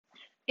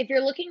If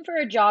you're looking for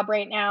a job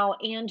right now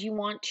and you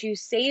want to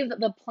save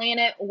the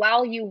planet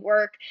while you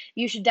work,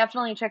 you should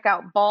definitely check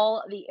out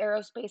Ball, the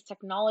aerospace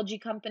technology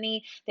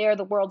company. They are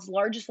the world's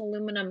largest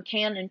aluminum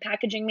can and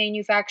packaging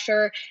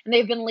manufacturer, and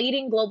they've been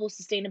leading global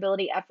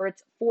sustainability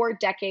efforts for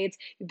decades.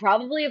 You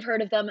probably have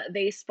heard of them.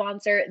 They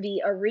sponsor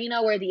the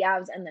arena where the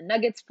Avs and the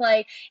Nuggets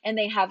play, and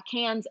they have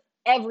cans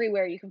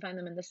everywhere. You can find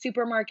them in the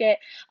supermarket.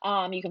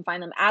 You can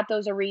find them at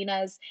those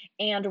arenas.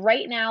 And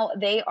right now,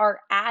 they are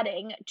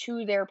adding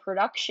to their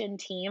production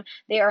team.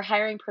 They are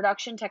hiring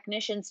production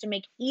technicians to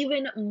make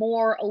even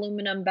more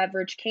aluminum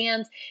beverage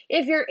cans.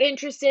 If you're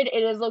interested,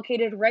 it is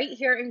located right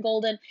here in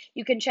Golden.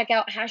 You can check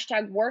out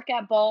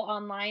 #WorkAtBall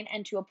online,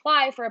 and to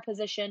apply for a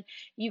position,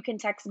 you can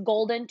text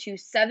Golden to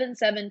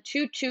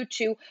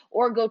 77222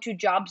 or go to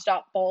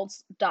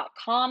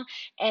jobs.balls.com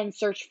and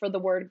search for the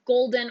word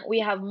Golden. We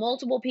have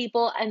multiple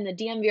people in the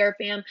DMVR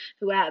fam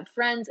who have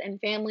friends and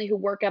family who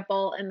work at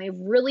Ball, and they've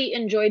really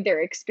enjoyed their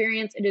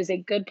experience. It is a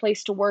good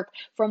place to work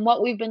from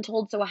what we've been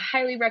told, so I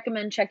highly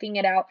recommend checking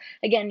it out.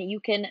 Again, you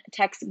can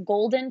text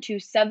Golden to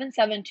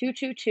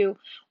 77222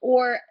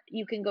 or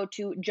you can go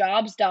to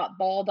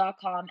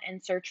jobs.ball.com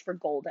and search for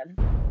Golden.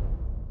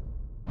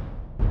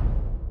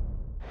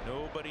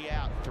 Nobody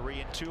out.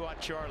 3-2 on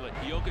Charlotte.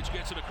 Jokic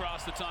gets it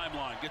across the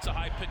timeline. Gets a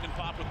high pick and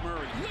pop with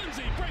Murray.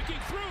 Lindsay breaking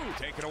through.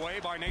 Taken away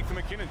by Nathan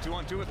McKinnon.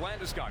 2-on-2 with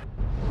Landeskog.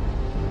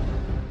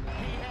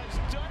 He has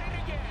done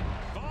it again.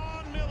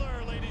 Von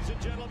Miller, ladies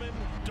and gentlemen.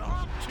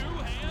 Dom, two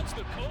hands,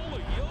 Nikola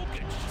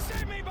Jokic.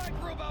 Save me by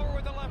Grubauer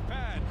with the left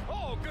pad.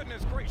 Oh,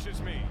 goodness gracious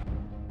me.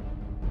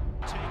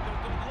 Take a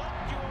good look.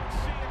 You won't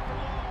see it for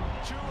long.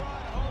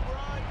 Two-run home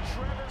run.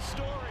 Trevor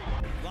Story.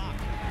 Lock.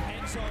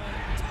 End zone.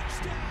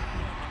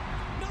 Touchdown.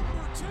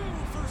 Number 2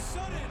 for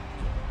Sutton.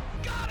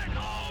 Got it!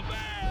 Oh,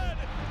 man!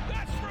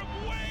 That's from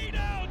way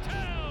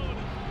downtown!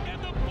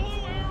 And the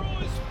blue arrow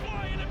is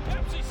flying at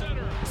Pepsi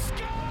Center.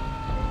 Score!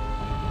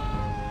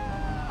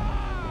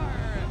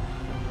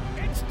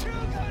 It's too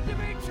good to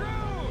be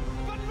true,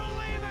 but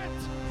believe it!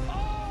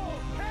 All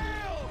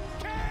hail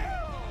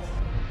Kale!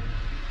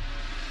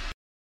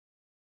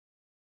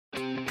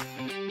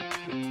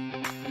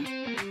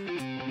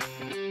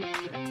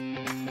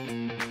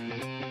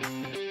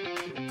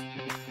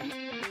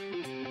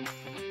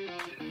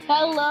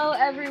 Hello,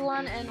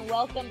 everyone, and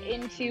welcome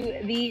into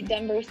the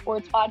Denver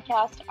Sports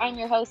Podcast. I'm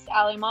your host,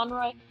 Allie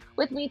Monroy.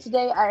 With me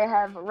today, I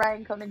have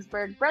Ryan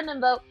Koenigsberg,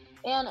 Brendan Vogt,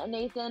 and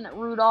Nathan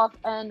Rudolph,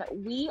 and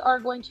we are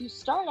going to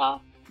start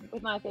off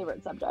with my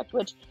favorite subject,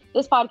 which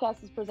this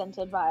podcast is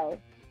presented by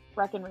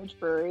Breckenridge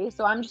Brewery.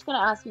 So I'm just going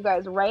to ask you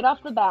guys right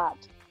off the bat,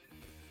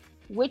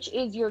 which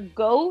is your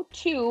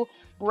go-to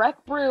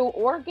Breck Brew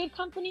or Good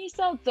Company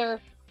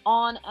seltzer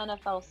on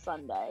NFL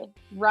Sunday?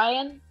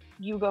 Ryan,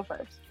 you go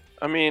first.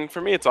 I mean, for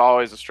me, it's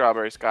always a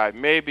strawberry sky.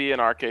 Maybe an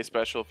RK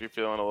special if you're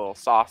feeling a little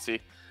saucy.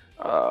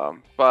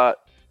 But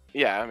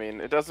yeah, I mean,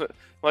 it doesn't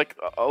like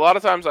a lot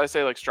of times I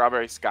say like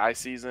strawberry sky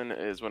season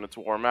is when it's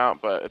warm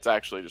out, but it's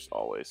actually just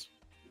always.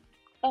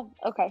 Oh,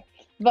 okay.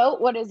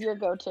 Vote, what is your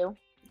go-to?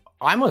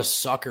 I'm a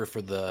sucker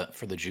for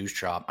the juice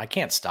drop. I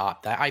can't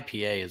stop. That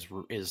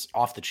IPA is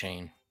off the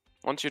chain.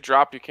 Once you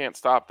drop, you can't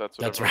stop.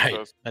 That's right.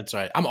 Says. That's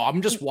right.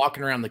 I'm just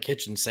walking around the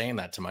kitchen saying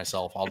that to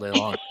myself all day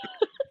long.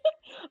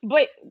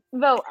 But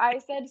though I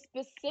said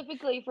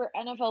specifically for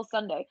NFL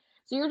Sunday.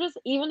 So you're just,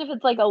 even if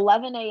it's like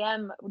 11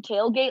 a.m.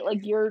 tailgate,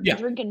 like you're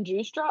drinking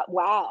juice drop?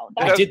 Wow.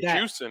 It has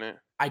juice in it.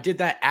 I did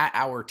that at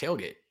our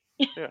tailgate.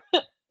 Yeah.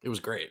 It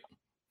was great.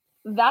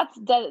 That's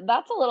a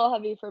little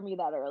heavy for me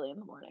that early in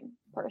the morning,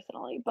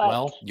 personally. But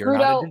well, you're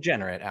not a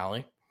degenerate,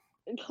 Allie.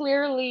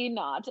 Clearly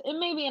not. And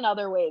maybe in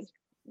other ways.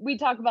 We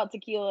talk about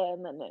tequila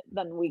and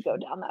then we go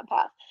down that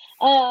path.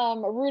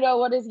 Rudo,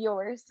 what is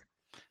yours?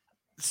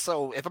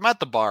 So if I'm at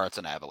the bar, it's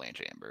an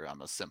Avalanche Amber.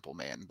 I'm a simple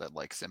man that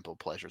likes simple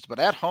pleasures. But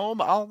at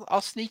home, I'll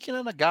sneak in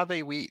an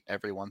agave wheat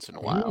every once in a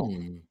while.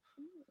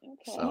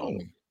 Okay. So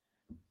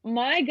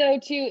my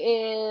go-to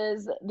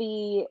is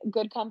the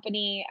Good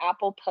Company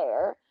apple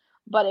pear.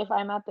 But if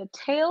I'm at the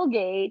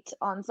tailgate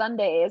on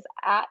Sundays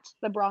at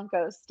the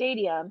Broncos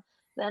stadium,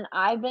 then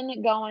I've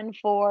been going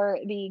for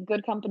the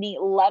Good Company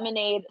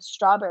lemonade,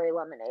 strawberry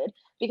lemonade,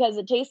 because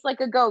it tastes like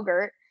a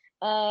Go-Gurt.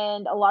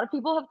 And a lot of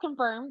people have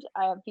confirmed.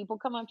 I have people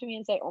come up to me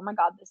and say, oh my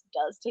God, this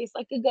does taste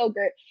like a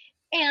Go-Gurt.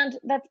 And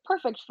that's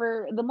perfect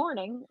for the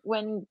morning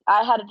when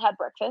I hadn't had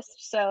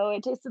breakfast. So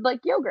it tasted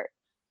like yogurt.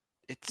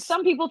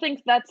 Some people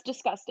think that's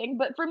disgusting,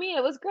 but for me,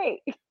 it was great.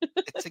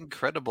 It's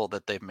incredible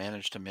that they've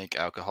managed to make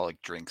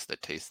alcoholic drinks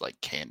that taste like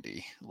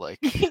candy. Like,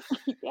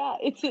 yeah,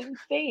 it's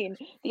insane.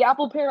 The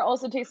apple pear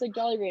also tastes like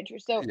Jolly Rancher.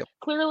 So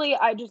Clearly,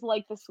 I just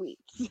like the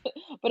sweets.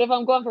 But if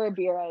I'm going for a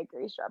beer, I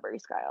agree, strawberry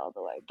sky all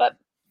the way. But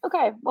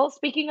okay, well,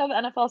 speaking of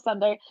NFL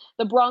Sunday,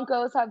 the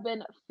Broncos have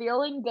been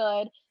feeling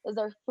good as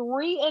they're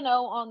 3-0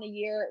 on the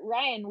year.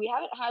 Ryan, we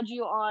haven't had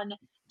you on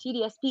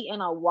TDSP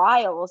in a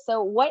while.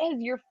 So what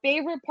has your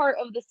favorite part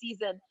of the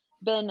season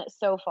been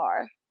so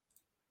far?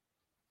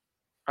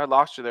 I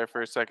lost you there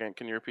for a second.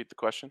 Can you repeat the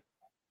question?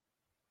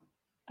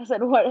 I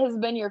said, what has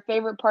been your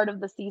favorite part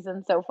of the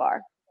season so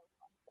far?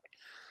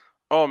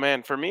 Oh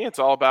man, for me, it's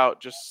all about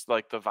just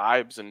like the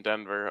vibes in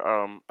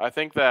Denver. I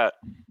think that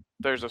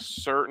there's a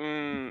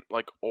certain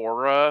like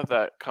aura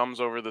that comes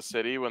over the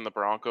city when the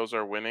Broncos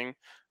are winning.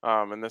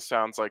 And this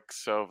sounds like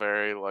so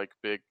very like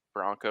big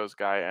Broncos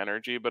guy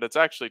energy, but it's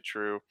actually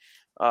true.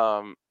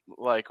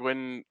 Like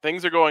when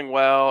things are going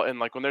well and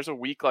like when there's a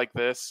week like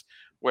this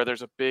where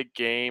there's a big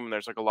game and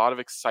there's like a lot of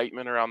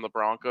excitement around the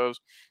Broncos,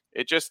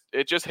 it just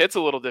hits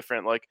a little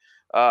different. Like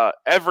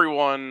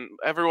everyone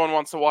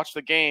wants to watch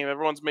the game.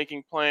 Everyone's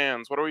making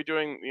plans. What are we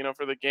doing,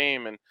 for the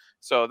game? And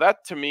so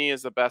that to me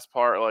is the best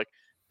part. Like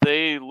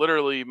they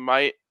literally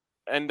might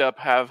end up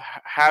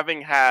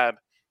having had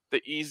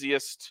the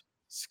easiest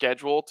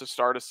schedule to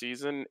start a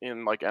season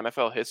in like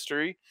NFL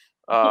history.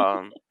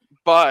 Um,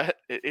 but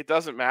it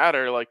doesn't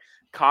matter. Like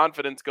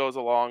confidence goes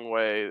a long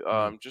way.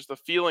 Mm. Just the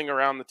feeling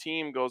around the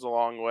team goes a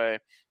long way.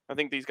 I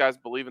think these guys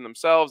believe in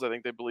themselves. I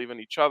think they believe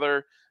in each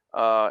other,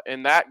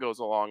 and that goes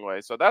a long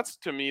way. So that's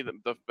to me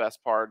the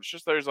best part. It's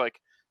just there's like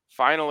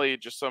finally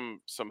just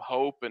some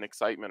hope and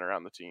excitement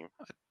around the team.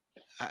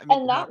 I mean,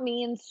 And that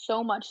means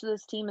so much to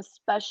this team,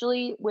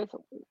 especially with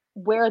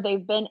where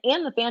they've been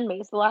and the fan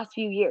base the last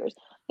few years.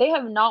 They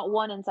have not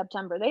won in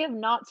September. They have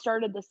not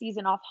started the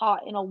season off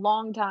hot in a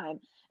long time.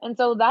 And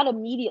so that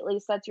immediately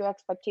sets your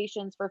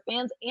expectations for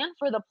fans and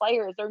for the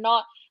players. They're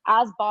not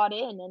as bought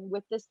in. And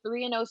with this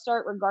 3-0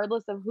 start,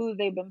 regardless of who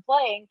they've been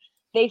playing,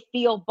 they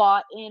feel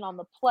bought in on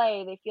the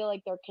play. They feel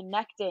like they're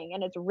connecting,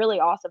 and it's really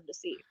awesome to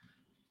see.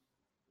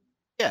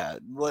 yeah.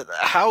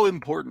 How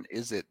important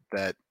is it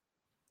that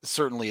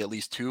certainly at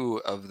least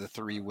 2 of the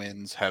 3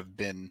 wins have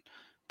been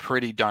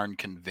pretty darn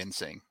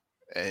convincing?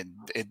 And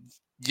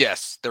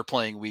yes, they're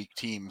playing weak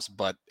teams,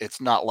 but it's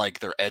not like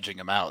they're edging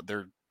them out.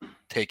 They're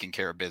taking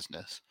care of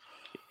business.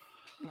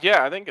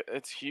 Yeah, I think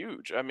it's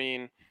huge. I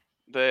mean,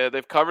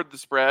 they've covered the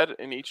spread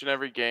in each and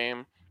every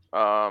game.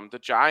 The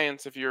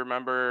Giants, if you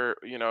remember,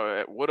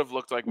 it would have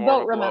looked like more of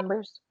Vote a blow.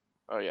 remembers.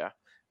 Oh yeah,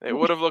 it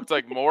would have looked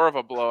like more of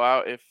a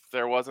blowout if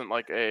there wasn't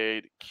like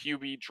a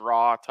QB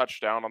draw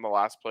touchdown on the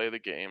last play of the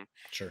game.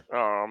 Sure.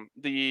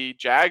 The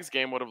Jags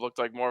game would have looked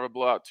like more of a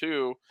blowout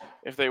too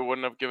if they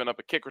wouldn't have given up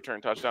a kick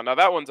return touchdown. Now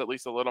that one's at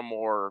least a little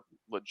more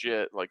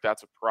legit. Like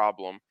that's a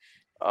problem.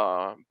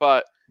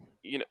 But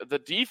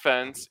the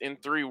defense in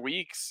 3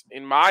 weeks,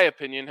 in my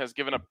opinion, has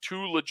given up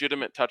 2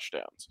 legitimate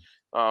touchdowns.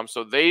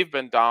 So they've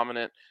been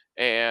dominant,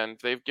 and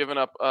they've given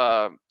up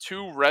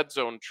 2 red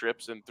zone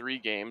trips in 3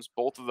 games.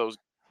 Both of those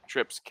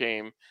trips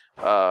came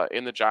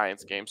in the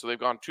Giants game. So they've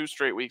gone 2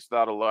 straight weeks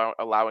without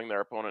allowing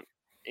their opponent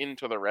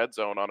into the red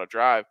zone on a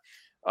drive.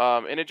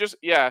 And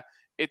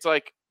it's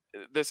like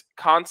this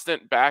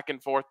constant back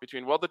and forth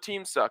between, well, the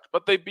team sucked,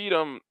 but they beat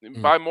them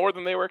by more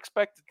than they were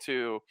expected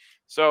to.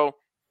 So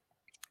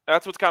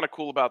that's what's kind of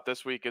cool about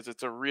this week is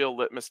it's a real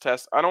litmus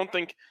test. I don't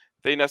think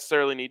they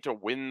necessarily need to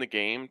win the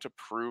game to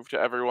prove to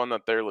everyone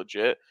that they're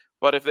legit.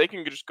 But if they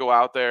can just go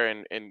out there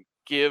and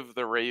give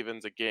the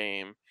Ravens a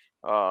game,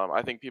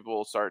 I think people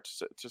will start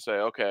to say,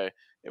 okay,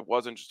 it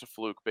wasn't just a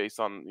fluke based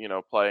on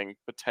playing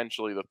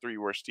potentially the 3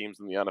 worst teams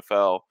in the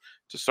NFL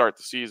to start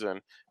the season.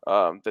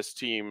 This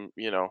team,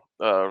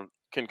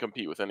 can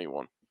compete with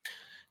anyone.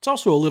 It's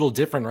also a little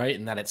different, right?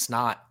 In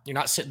that you're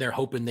not sitting there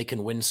hoping they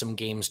can win some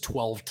games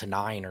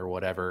 12-9 or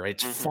whatever.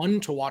 It's fun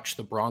to watch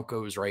the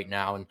Broncos right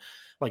now. And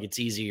like that's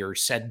easier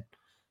said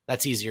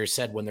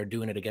when they're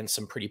doing it against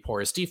some pretty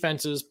porous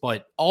defenses,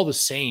 but all the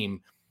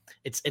same,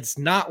 it's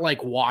not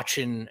like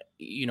watching,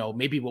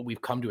 maybe what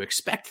we've come to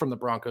expect from the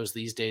Broncos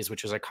these days,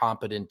 which is a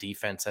competent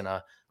defense and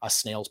a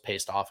snail's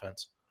paced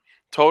offense.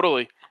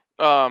 Totally.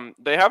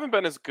 They haven't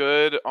been as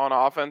good on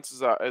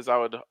offense as I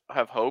would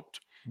have hoped.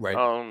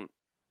 Right.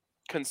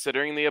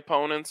 Considering the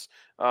opponents,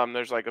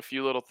 there's like a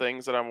few little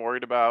things that I'm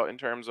worried about in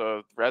terms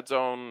of red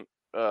zone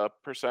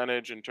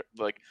percentage, and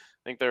I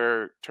think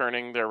they're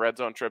turning their red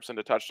zone trips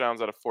into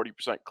touchdowns at a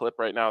 40% clip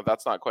right now.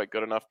 That's not quite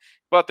good enough,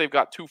 but they've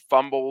got 2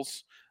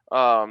 fumbles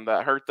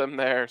that hurt them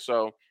there.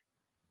 So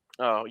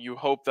you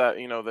hope that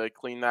they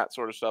clean that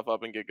sort of stuff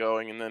up and get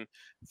going. And then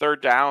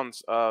third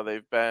downs,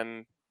 they've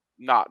been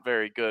not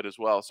very good as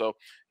well. So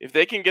if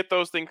they can get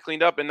those things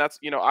cleaned up, and that's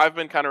I've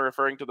been kind of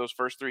referring to those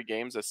first 3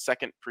 games as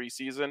second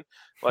preseason.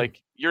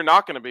 Like you're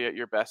not going to be at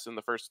your best in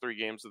the first 3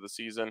 games of the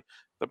season.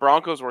 The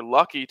Broncos were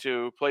lucky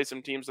to play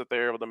some teams that they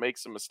were able to make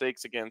some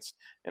mistakes against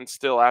and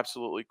still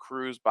absolutely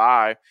cruise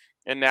by.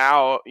 And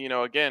now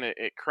again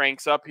it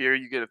cranks up here.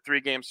 You get a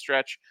 3-game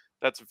stretch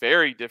that's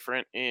very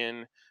different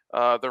in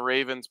the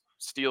Ravens,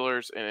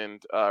 Steelers,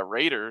 and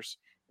Raiders.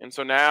 And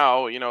so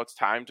now it's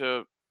time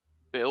to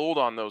build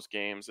on those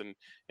games and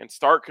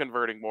start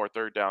converting more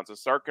third downs and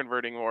start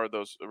converting more of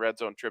those red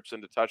zone trips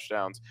into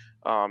touchdowns.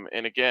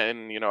 And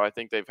again, I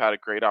think they've had a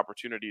great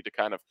opportunity to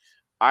kind of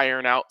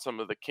iron out some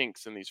of the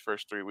kinks in these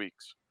first 3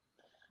 weeks.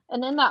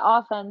 And in that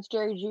offense,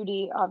 Jerry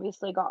Jeudy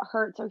obviously got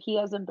hurt, so he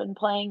hasn't been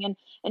playing. And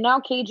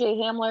now KJ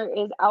Hamler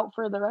is out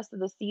for the rest of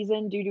the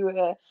season due to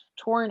a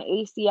torn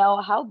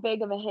ACL. How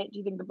big of a hit do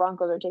you think the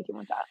Broncos are taking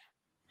with that?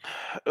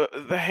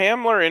 The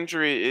Hamler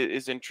injury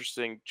is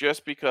interesting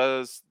just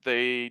because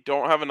they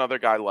don't have another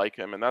guy like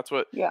him, and that's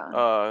what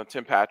Yeah.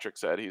 Tim Patrick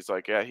said. He's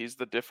like, yeah, he's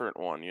the different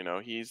one.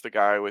 He's the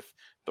guy with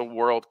the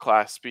world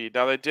class speed.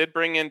 Now they did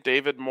bring in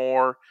David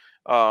Moore.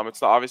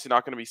 Obviously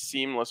not going to be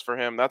seamless for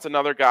him. That's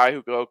another guy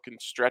who can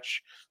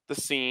stretch the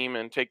seam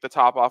and take the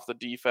top off the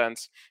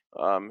defense.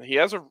 He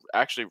has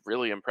actually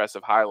really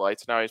impressive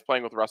highlights. Now he's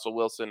playing with Russell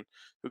Wilson,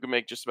 who can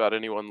make just about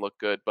anyone look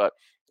good, but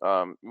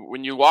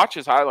when you watch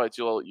his highlights,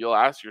 you'll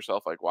ask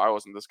yourself like, why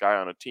wasn't this guy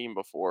on a team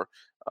before?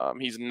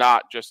 He's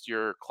not just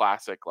your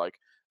classic like,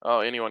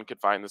 oh, anyone could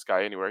find this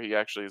guy anywhere. He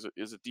actually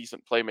is a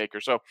decent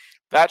playmaker, so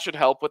that should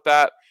help with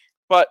that.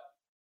 But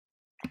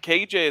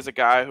KJ is a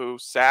guy who,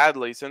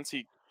 sadly, since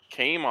he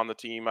came on the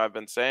team, I've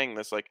been saying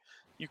this, like,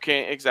 you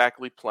can't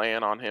exactly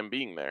plan on him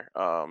being there.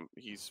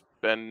 He's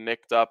been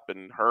nicked up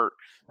and hurt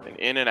and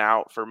in and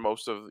out for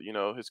most of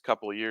his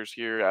couple of years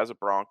here as a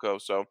Bronco.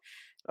 So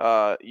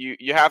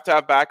you have to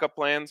have backup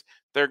plans.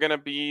 They're going to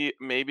be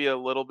maybe a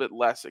little bit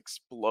less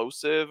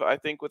explosive, I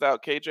think,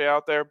 without KJ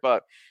out there,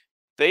 but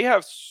they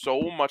have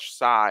so much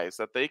size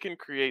that they can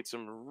create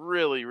some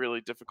really,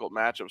 really difficult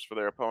matchups for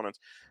their opponents.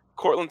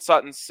 Cortland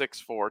Sutton's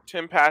 6'4",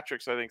 Tim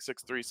Patrick's I think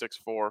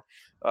 6'3",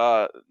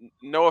 6'4",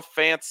 Noah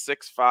Fant's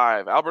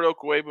 6'5", Albert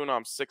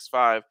Okwuegbunam's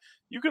 6'5".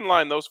 You can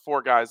line those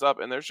four guys up,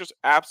 and there's just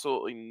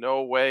absolutely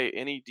no way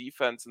any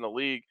defense in the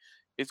league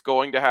is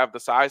going to have the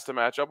size to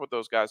match up with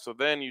those guys. So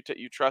then you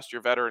trust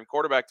your veteran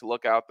quarterback to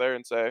look out there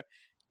and say,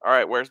 all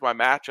right, where's my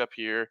matchup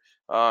here?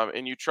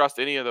 And you trust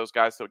any of those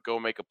guys to go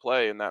make a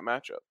play in that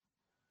matchup.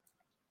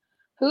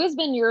 Who has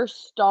been your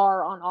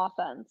star on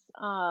offense?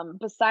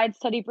 Besides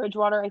Teddy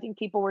Bridgewater, I think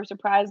people were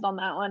surprised on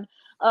that one.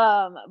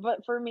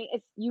 But for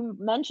me, you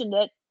mentioned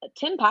it.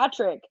 Tim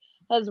Patrick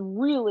has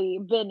really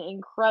been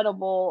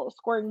incredible,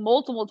 scoring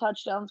multiple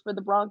touchdowns for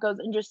the Broncos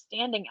and just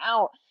standing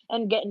out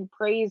and getting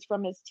praise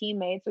from his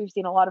teammates. We've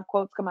seen a lot of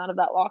quotes come out of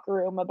that locker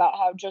room about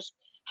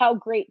how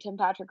great Tim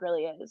Patrick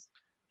really is.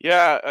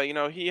 Yeah,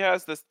 he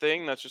has this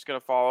thing that's just going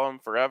to follow him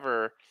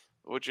forever,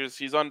 which is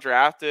he's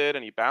undrafted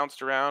and he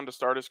bounced around to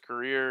start his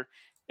career.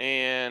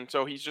 And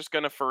so he's just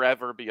going to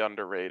forever be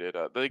underrated.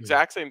 The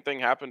exact same thing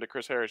happened to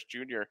Chris Harris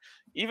Jr.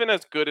 Even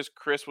as good as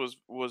Chris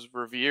was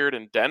revered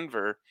in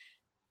Denver,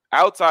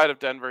 outside of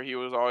Denver, he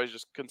was always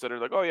just considered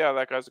like, oh yeah,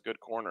 that guy's a good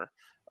corner.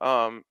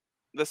 Um,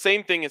 the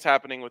same thing is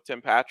happening with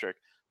Tim Patrick.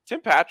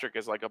 Tim Patrick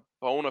is like a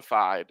bona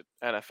fide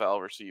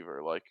NFL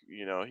receiver. Like,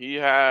 he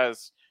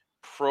has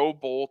Pro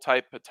Bowl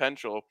type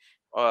potential.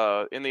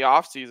 In the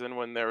offseason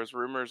when there was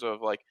rumors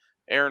of like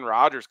Aaron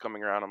Rodgers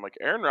coming around, I'm like,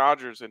 Aaron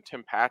Rodgers and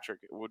Tim Patrick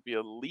would be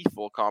a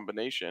lethal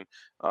combination.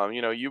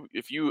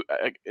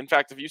 In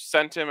fact, if you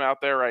sent him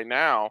out there right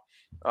now,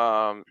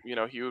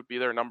 he would be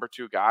their number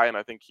 2 guy, and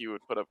I think he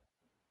would put up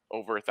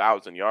over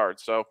 1,000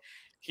 yards. So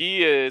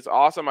he is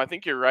awesome. I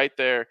think you're right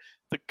there.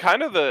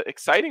 The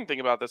exciting thing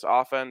about this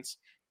offense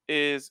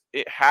is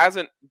it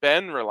hasn't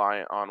been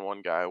reliant on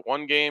one guy.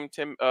 One game,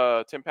 Tim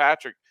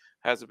Patrick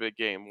has a big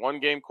game. One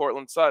game,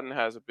 Cortland Sutton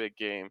has a big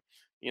game.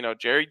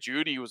 Jerry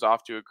Jeudy was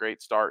off to a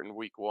great start in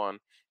week 1.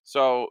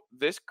 So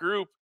this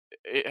group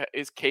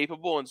is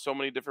capable in so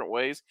many different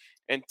ways.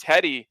 And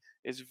Teddy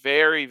is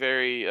very,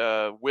 very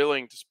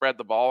willing to spread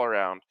the ball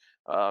around.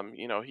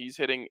 He's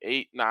hitting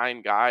 8,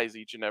 9 guys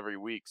each and every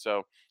week.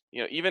 So,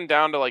 even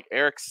down to like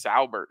Eric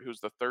Saubert, who's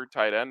the 3rd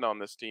tight end on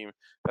this team,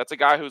 that's a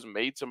guy who's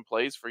made some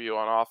plays for you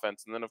on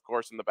offense. And then, of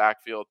course, in the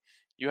backfield,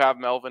 you have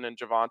Melvin and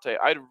Javonte.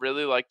 I'd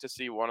really like to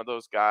see one of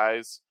those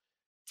guys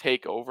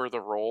take over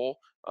the role.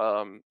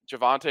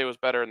 Javonte was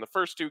better in the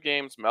first 2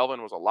 games.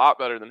 Melvin was a lot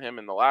better than him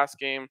in the last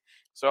game.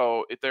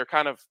 So they're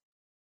kind of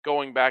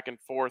going back and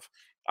forth.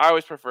 I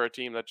always prefer a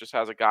team that just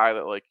has a guy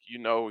that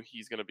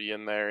he's going to be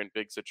in there in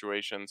big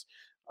situations.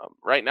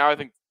 Right now, I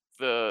think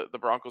the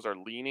Broncos are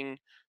leaning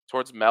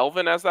towards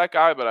Melvin as that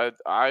guy, but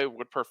I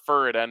would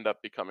prefer it end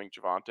up becoming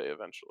Javonte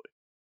eventually.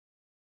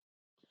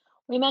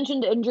 We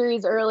mentioned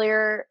injuries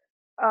earlier.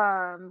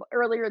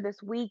 Earlier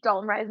this week,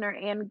 Dalton Reisner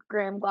and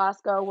Graham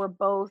Glasgow were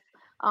both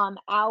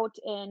out,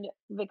 and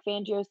Vic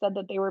Fangio said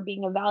that they were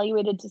being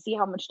evaluated to see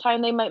how much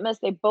time they might miss.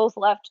 They both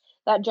left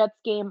that Jets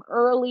game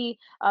early.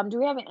 Do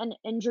we have an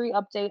injury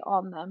update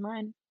on them,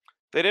 Ryan?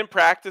 They didn't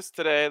practice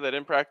today. They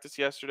didn't practice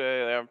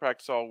yesterday. They haven't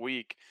practiced all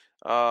week.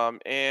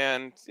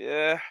 And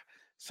yeah,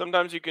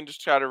 sometimes you can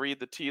just try to read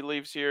the tea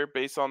leaves here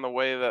based on the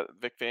way that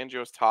Vic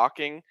Fangio is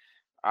talking.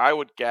 I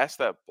would guess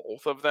that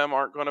both of them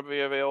aren't going to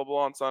be available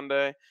on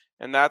Sunday,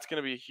 and that's going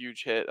to be a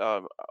huge hit.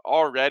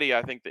 Already,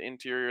 I think the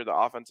interior, the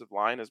offensive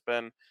line has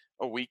been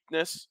a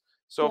weakness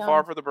so Yeah.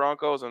 far for the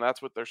Broncos, and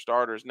that's with their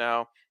starters.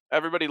 Now,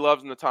 everybody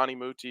loves Natani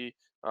Muti.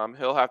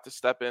 He'll have to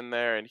step in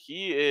there, and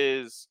he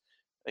is,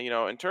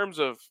 in terms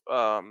of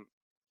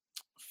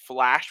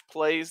flash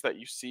plays that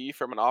you see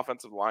from an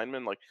offensive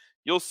lineman, like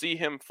you'll see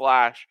him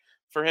flash.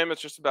 For him,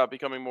 it's just about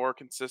becoming more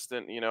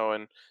consistent,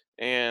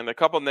 and a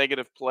couple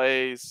negative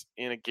plays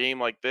in a game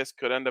like this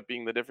could end up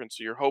being the difference.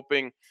 So you're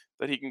hoping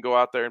that he can go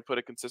out there and put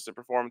a consistent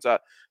performance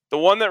out. The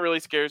one that really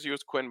scares you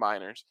is Quinn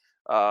Miners.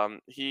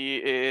 He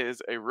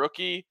is a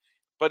rookie,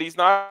 but he's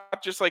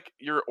not just like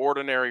your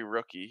ordinary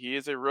rookie. He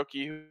is a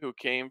rookie who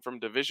came from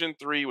Division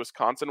III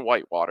Wisconsin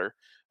Whitewater,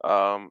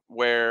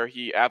 where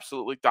he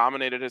absolutely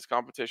dominated his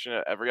competition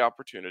at every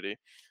opportunity.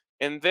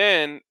 And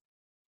then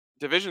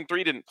Division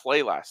III didn't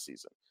play last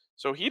season.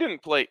 So he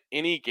didn't play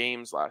any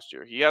games last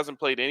year. He hasn't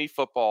played any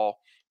football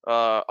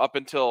up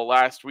until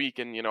last week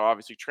and,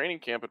 obviously training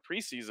camp and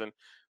preseason.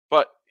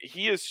 But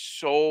he is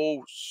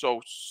so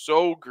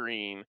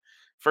green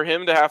for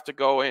him to have to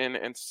go in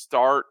and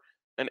start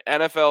an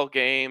NFL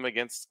game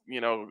against,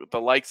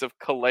 the likes of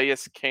Calais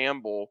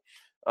Campbell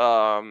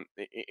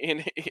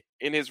in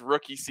in his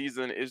rookie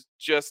season is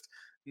just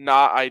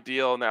not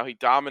ideal. Now, he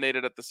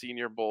dominated at the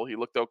Senior Bowl. He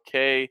looked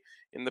okay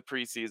in the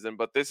preseason,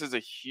 but this is a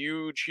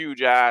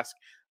huge ask.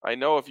 I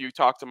know if you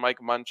talked to Mike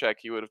Munchak,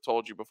 he would have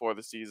told you before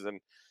the season,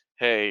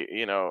 hey,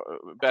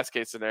 best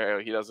case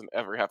scenario, he doesn't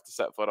ever have to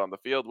set foot on the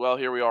field. Well,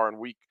 here we are in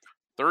week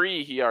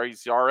 3.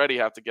 He's already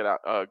have to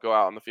go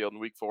out on the field in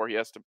week 4. He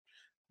has to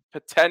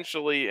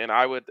potentially, and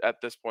I would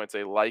at this point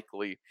say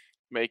likely,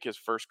 make his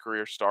first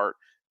career start.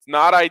 It's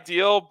not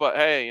ideal, but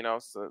hey,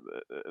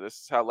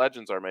 this is how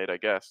legends are made, I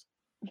guess.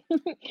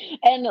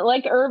 And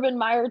like Urban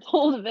Meyer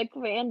told Vic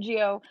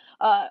Fangio,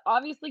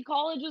 obviously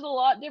college is a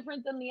lot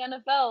different than the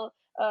NFL.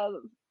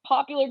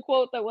 Popular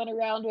quote that went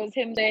around was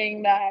him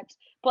saying that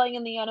playing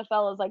in the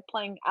NFL is like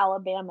playing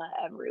Alabama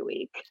every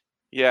week.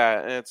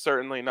 Yeah, and it's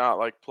certainly not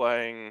like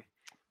playing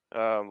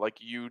like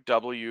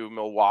UW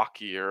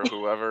Milwaukee or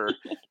whoever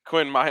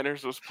Quinn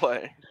Miners was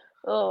playing.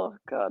 Oh,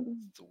 God.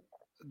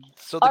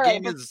 So the All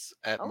right, game is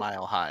at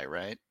Mile High,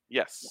 right?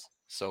 Yes.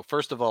 So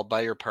first of all,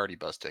 buy your party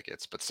bus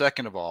tickets. But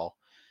second of all,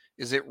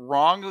 is it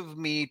wrong of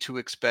me to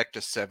expect a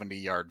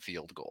 70-yard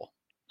field goal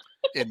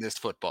in this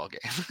football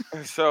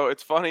game? So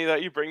it's funny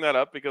that you bring that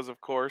up because,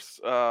 of course,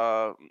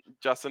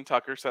 Justin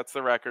Tucker sets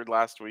the record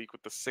last week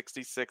with the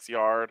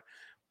 66-yard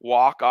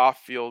walk-off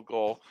field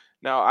goal.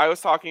 Now, I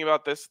was talking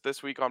about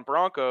this week on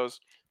Broncos.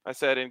 I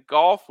said in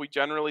golf, we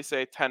generally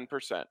say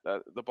 10%.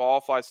 The ball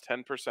flies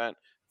 10%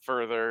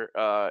 further,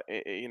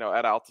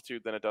 at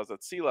altitude than it does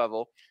at sea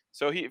level.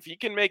 So if he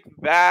can make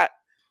that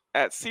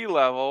at sea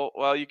level,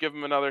 well, you give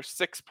him another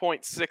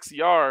 6.6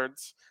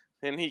 yards,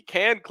 and he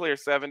can clear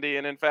 70.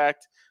 And in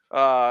fact,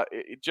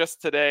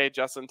 just today,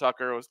 Justin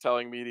Tucker was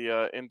telling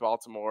media in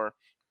Baltimore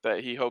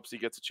that he hopes he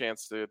gets a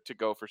chance to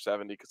go for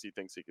 70 because he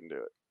thinks he can do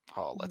it.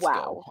 Oh, let's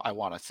go. I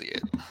want to see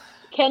it.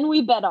 Can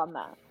we bet on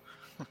that?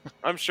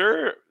 I'm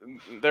sure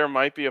there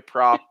might be a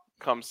prop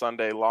come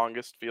Sunday,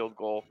 longest field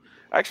goal.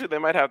 Actually, they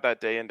might have that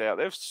day in, day out.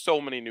 They have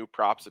so many new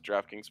props at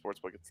DraftKings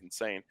Sportsbook. It's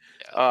insane.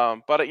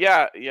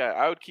 Yeah.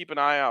 I would keep an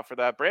eye out for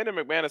that. Brandon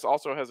McManus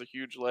also has a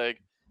huge leg.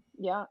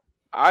 Yeah.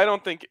 I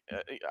don't think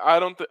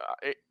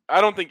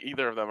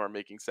either of them are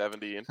making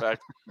 70. In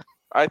fact,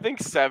 I think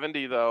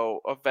 70 though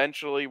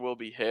eventually will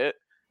be hit.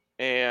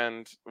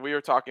 And we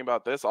were talking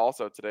about this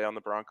also today on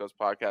the Broncos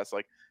podcast.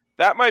 Like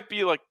that might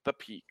be like the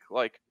peak.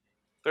 Like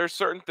there's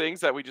certain things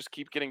that we just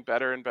keep getting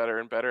better and better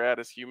and better at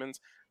as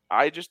humans.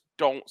 I just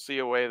don't see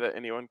a way that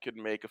anyone could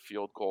make a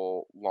field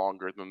goal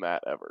longer than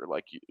that ever.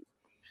 Like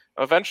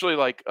eventually,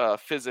 like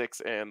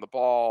physics and the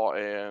ball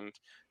and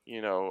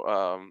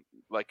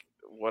like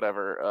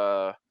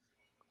whatever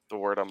the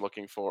word I'm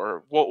looking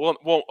for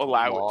won't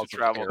allow it to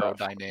travel that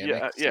far.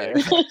 Yeah.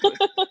 Exactly.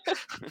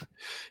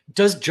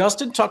 Does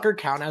Justin Tucker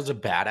count as a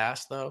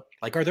badass though?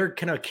 Like,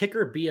 can a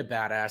kicker be a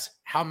badass?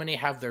 How many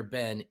have there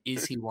been?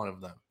 Is he one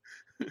of them?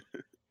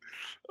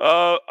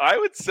 I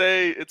would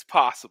say it's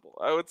possible.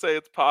 I would say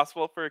it's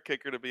possible for a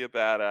kicker to be a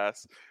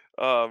badass.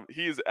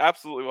 He's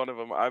absolutely one of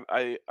them.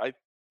 I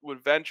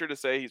would venture to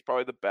say he's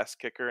probably the best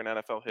kicker in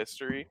NFL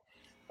history.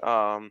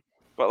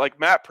 But like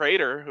Matt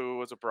Prater, who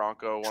was a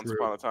Bronco once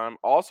upon a time,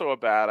 also a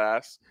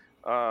badass,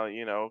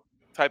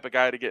 type of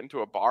guy to get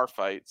into a bar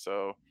fight.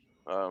 So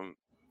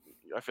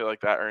I feel like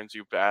that earns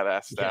you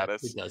badass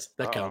status. Yeah, it does.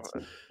 That counts.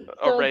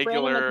 A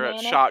regular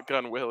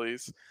shotgun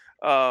willies.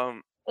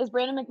 Is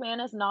Brandon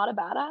McManus not a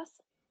badass?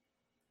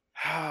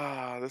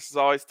 This is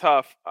always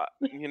tough.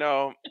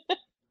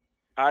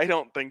 I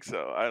don't think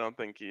so. I don't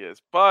think he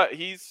is. But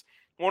he's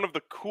one of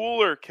the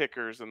cooler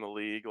kickers in the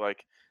league.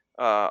 Like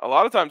a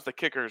lot of times the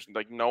kickers,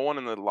 like no one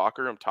in the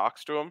locker room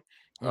talks to him.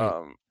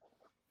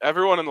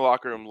 Everyone in the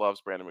locker room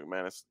loves Brandon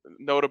McManus.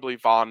 Notably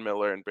Von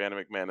Miller and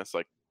Brandon McManus,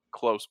 like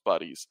close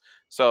buddies.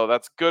 So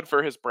that's good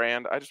for his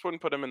brand. I just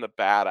wouldn't put him in the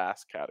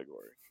badass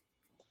category.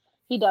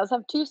 He does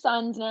have 2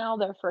 sons now.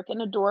 They're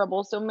freaking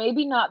adorable. So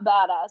maybe not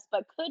badass,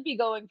 but could be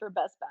going for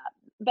best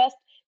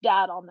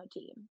dad on the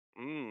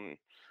team.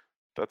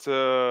 That's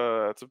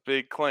a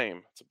big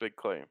claim. It's a big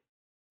claim.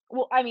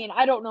 Well, I mean,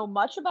 I don't know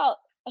much about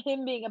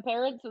him being a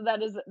parent, so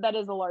that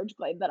is a large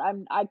claim that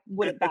I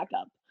wouldn't back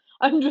up.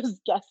 I'm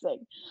just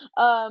guessing.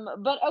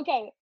 But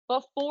okay,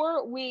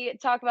 before we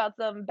talk about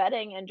some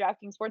betting and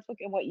DraftKings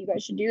Sportsbook and what you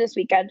guys should do this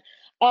weekend,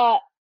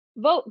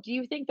 vote. Do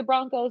you think the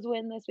Broncos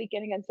win this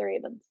weekend against the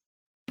Ravens?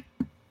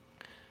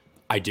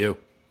 I do.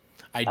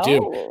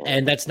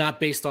 And that's not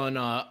based on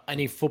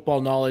any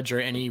football knowledge or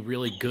any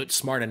really good,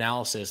 smart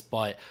analysis,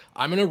 but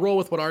I'm going to roll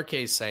with what RK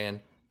is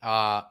saying.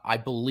 I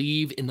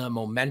believe in the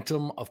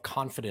momentum of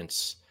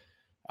confidence.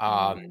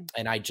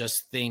 And I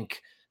just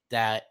think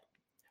that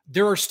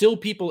there are still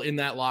people in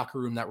that locker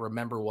room that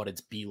remember what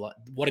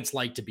it's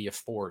like to be a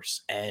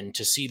force and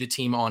to see the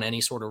team on any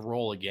sort of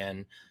roll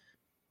again.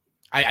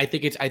 I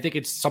think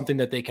it's something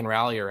that they can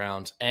rally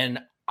around. And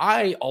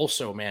I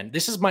also, man,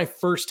 this is my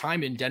first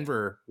time in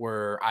Denver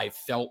where I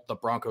felt the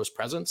Broncos'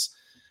 presence.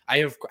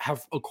 I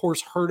have of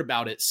course heard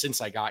about it since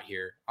I got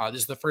here.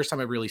 This is the first time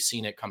I've really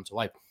seen it come to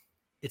life.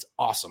 It's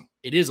awesome.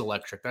 It is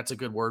electric. That's a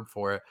good word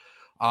for it.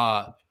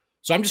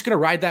 So I'm just gonna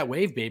ride that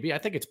wave, baby. I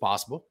think it's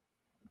possible.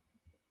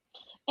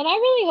 And I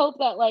really hope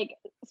that, like,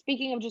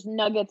 speaking of just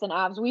Nuggets and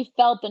Avs, we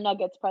felt the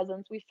Nuggets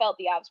presence. We felt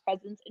the Avs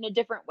presence in a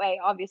different way.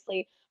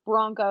 Obviously,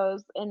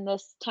 Broncos in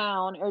this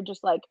town are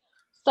just like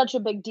such a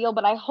big deal.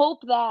 But I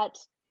hope that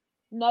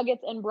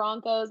Nuggets and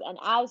Broncos and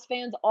Avs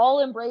fans all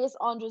embrace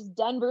on just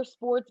Denver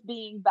sports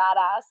being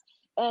badass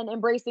and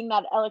embracing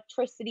that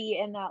electricity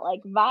and that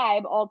like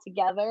vibe all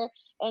together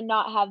and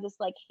not have this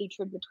like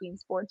hatred between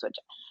sports, which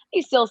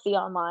you still see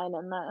online,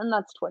 and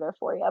that's Twitter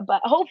for you.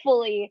 But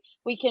hopefully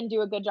we can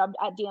do a good job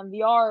at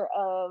DMVR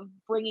of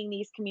bringing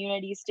these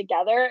communities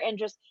together and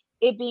just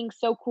it being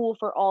so cool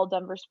for all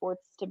Denver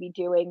sports to be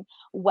doing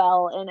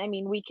well. And I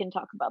mean, we can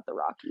talk about the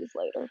Rockies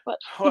later, but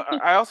Well,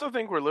 I also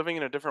think we're living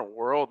in a different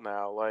world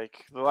now.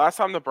 Like the last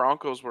time the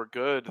Broncos were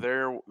good,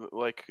 there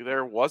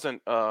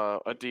wasn't a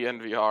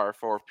DNVR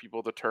for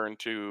people to turn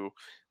to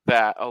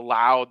that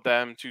allowed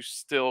them to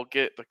still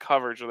get the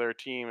coverage of their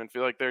team and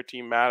feel like their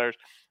team matters.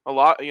 A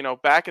lot,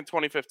 back in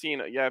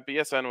 2015, yeah,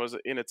 BSN was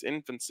in its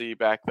infancy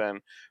back then,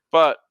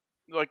 but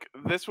like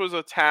this was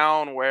a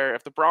town where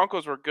if the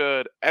Broncos were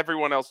good,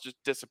 everyone else just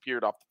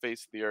disappeared off the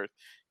face of the earth.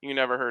 You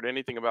never heard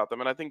anything about them,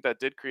 and I think that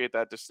did create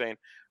that disdain.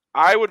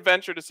 I would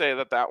venture to say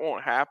that that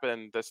won't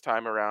happen this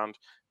time around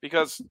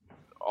because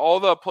all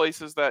the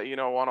places that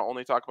want to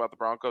only talk about the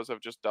Broncos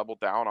have just doubled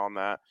down on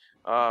that.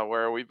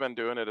 Where we've been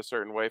doing it a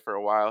certain way for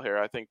a while here.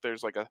 I think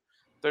there's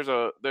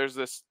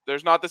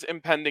not this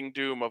impending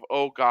doom of,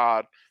 oh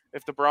God,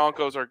 if the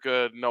Broncos are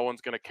good, no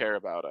one's gonna care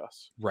about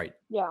us. Right.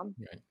 yeah.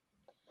 Right.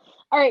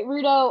 All right,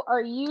 Rudo,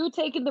 are you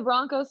taking the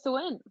Broncos to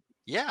win?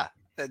 Yeah.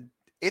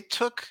 It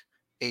took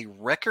a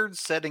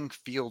record-setting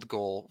field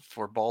goal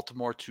for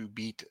Baltimore to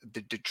beat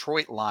the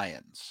Detroit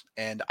Lions.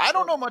 And I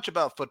don't know much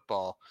about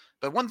football,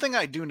 but one thing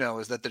I do know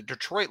is that the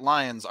Detroit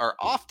Lions are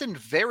often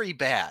very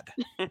bad.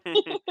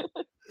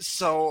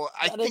 So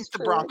I think the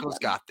Broncos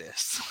got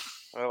this.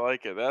 I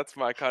like it. That's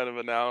my kind of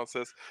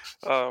analysis.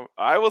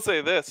 I will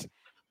say this.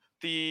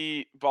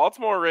 The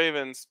Baltimore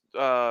Ravens,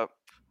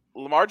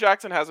 Lamar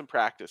Jackson hasn't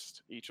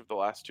practiced each of the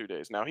last 2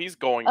 days. Now, he's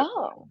going to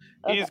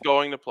play. He's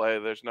going to play.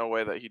 There's no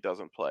way that he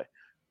doesn't play.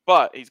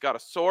 But he's got a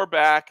sore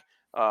back.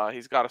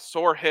 He's got a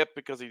sore hip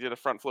because he did a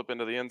front flip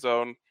into the end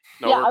zone.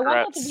 No regrets. I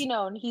want that to be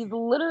known. He's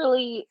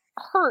literally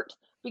hurt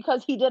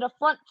because he did a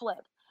front flip.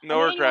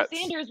 No regrets.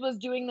 Sanders was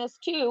doing this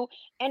too,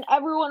 and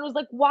everyone was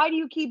like, "Why do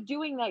you keep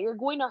doing that? You're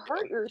going to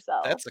hurt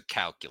yourself." That's a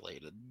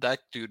calculated. That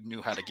dude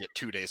knew how to get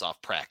 2 days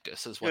off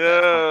practice. Is what? Yeah,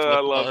 that I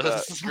love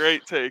was. that.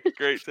 Great take.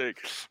 Great take.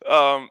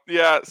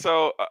 Yeah.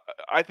 So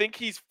I think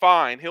he's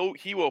fine.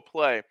 He will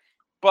play,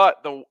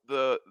 but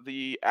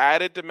the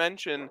added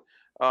dimension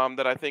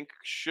that I think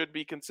should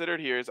be considered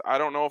here is I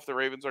don't know if the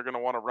Ravens are going to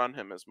want to run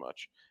him as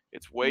much.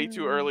 It's way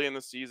too early in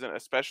the season,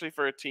 especially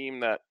for a team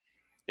that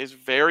is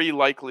very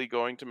likely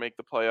going to make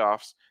the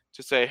playoffs,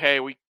 to say, hey,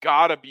 we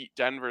got to beat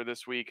Denver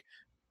this week.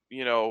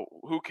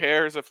 Who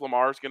cares if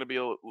Lamar's going to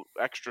be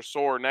extra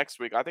sore next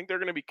week? I think they're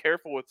going to be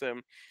careful with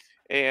him.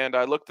 And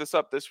I looked this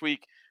up this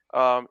week.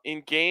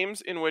 In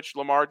games in which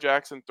Lamar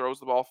Jackson throws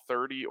the ball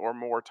 30 or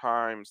more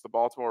times, the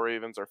Baltimore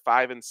Ravens are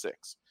 5-6.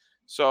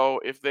 So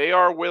if they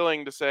are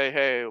willing to say,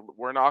 hey,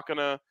 we're not going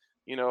to,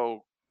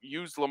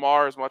 use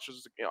Lamar as much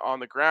as on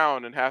the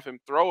ground and have him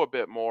throw a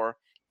bit more,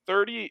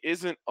 30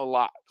 isn't a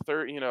lot.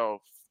 30,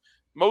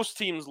 most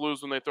teams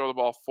lose when they throw the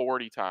ball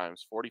 40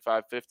 times,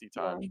 45, 50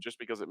 times, just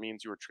because it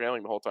means you were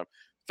trailing the whole time.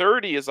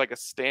 30 is like a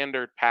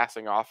standard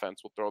passing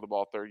offense will throw the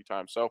ball 30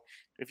 times. So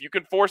if you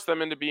can force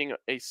them into being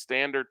a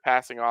standard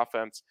passing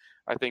offense,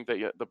 I think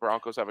that the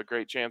Broncos have a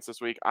great chance this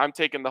week. I'm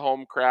taking the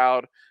home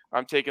crowd.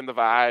 I'm taking the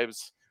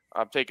vibes.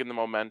 I'm taking the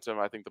momentum.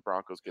 I think the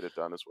Broncos get it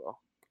done as well.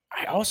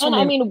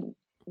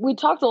 We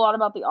talked a lot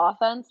about the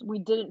offense. We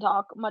didn't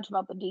talk much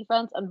about the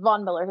defense, and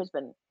Von Miller has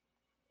been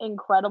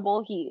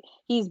incredible.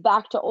 He's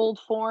back to old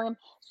form.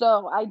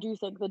 So I do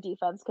think the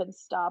defense can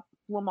stop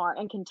Lamar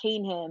and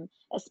contain him,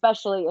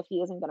 especially if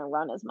he isn't going to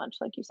run as much,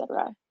 like you said,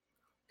 Rye.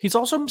 He's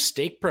also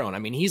mistake prone. I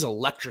mean, he's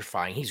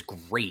electrifying. He's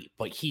great,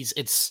 but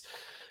it's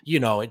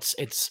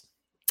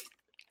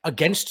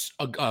against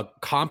a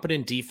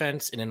competent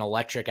defense in an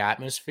electric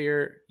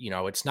atmosphere.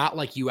 It's not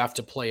like you have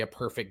to play a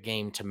perfect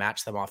game to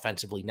match them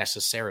offensively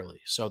necessarily.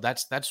 So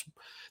that's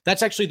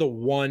actually the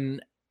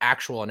one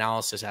actual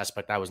analysis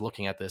aspect I was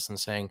looking at this and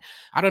saying,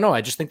 I don't know.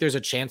 I just think there's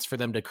a chance for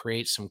them to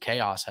create some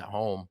chaos at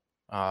home.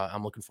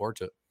 I'm looking forward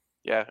to it.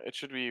 Yeah, it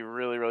should be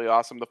really, really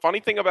awesome. The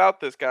funny thing about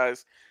this,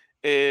 guys,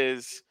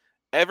 is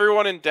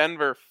everyone in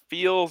Denver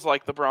feels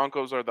like the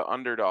Broncos are the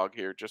underdog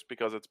here just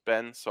because it's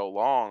been so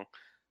long.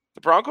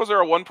 The Broncos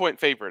are a 1-point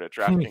favorite at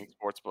DraftKings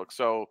Sportsbook.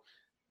 So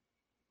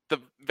the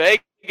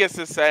Vegas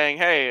is saying,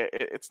 hey,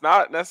 it's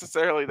not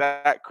necessarily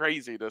that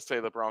crazy to say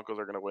the Broncos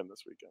are going to win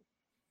this weekend.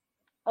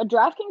 A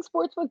DraftKings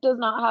Sportsbook does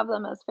not have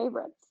them as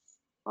favorites,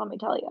 let me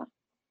tell you.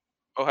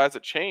 Oh, has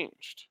it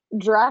changed?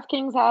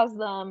 DraftKings has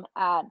them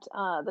at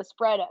the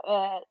spread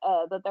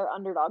that they're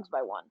underdogs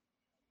by 1.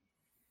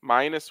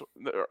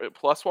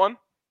 +1?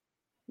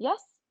 Yes.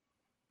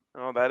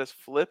 Oh, that has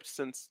flipped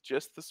since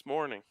just this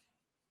morning.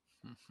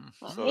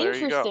 So there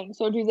you go. Interesting.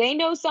 So do they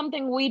know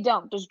something we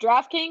don't? Does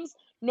DraftKings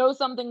know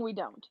something we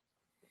don't?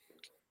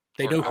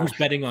 They know who's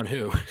betting on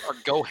who. Or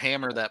go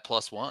hammer that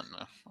 +1.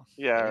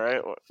 Yeah,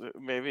 right. Well,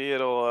 maybe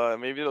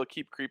it'll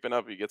keep creeping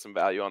up. You get some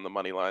value on the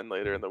money line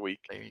later in the week.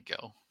 There you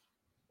go.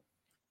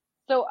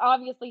 So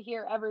obviously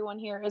everyone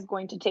here is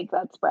going to take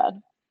that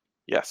spread.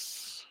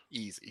 Yes.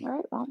 Easy. All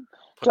right, well,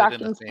 Put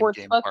it in DraftKings the same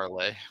game Sportsbook.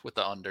 parlay with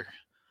the under.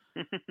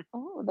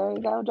 Oh, there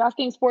you go.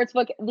 DraftKings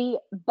Sportsbook, the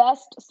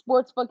best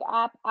sportsbook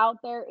app out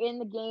there in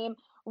the game.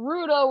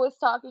 Rudo was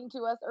talking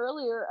to us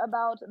earlier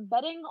about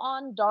betting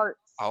on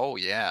darts. Oh,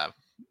 yeah.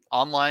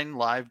 Online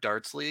live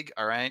darts league.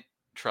 All right.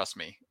 Trust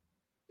me.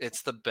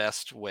 It's the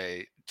best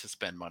way to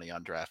spend money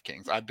on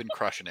DraftKings. I've been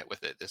crushing it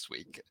with it this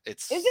week.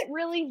 Is it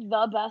really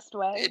the best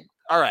way?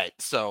 All right.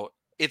 So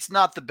it's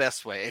not the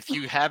best way. If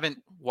you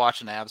haven't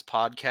watched an Avs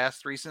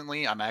podcast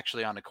recently, I'm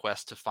actually on a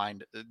quest to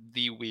find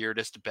the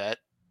weirdest bet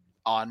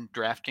on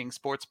DraftKings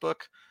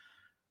Sportsbook.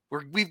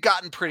 We've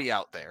gotten pretty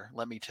out there,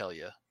 let me tell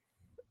you.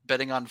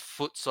 Betting on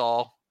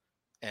futsal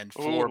and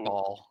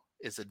floorball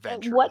is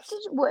adventurous.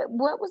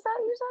 What was that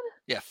you said?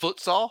 Yeah,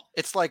 futsal.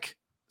 It's like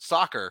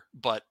soccer,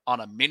 but on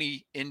a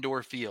mini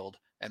indoor field,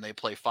 and they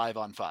play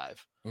 5-on-5.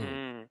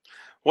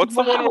 What's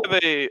the one where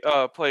they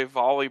play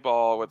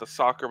volleyball with a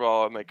soccer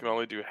ball and they can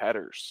only do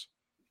headers?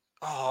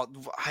 Oh,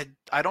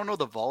 I don't know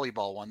the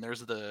volleyball one.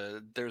 There's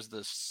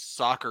the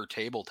soccer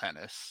table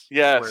tennis.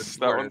 Yes,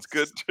 that one's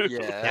good too.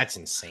 Yeah, that's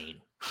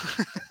insane.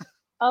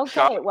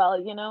 Okay, well,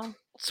 you know.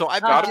 So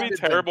I've got to be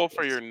terrible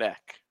for your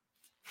neck.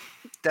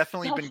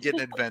 Definitely been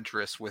getting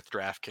adventurous with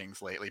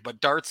DraftKings lately, but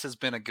darts has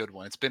been a good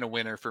one. It's been a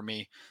winner for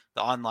me.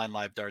 The online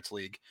live darts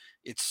league.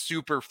 It's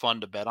super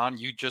fun to bet on.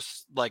 You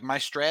just like my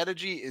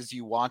strategy is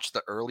you watch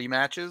the early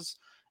matches.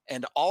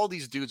 And all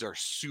these dudes are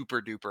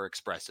super duper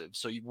expressive.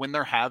 So when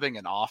they're having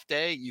an off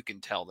day, you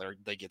can tell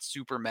they get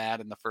super mad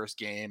in the first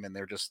game and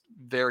they're just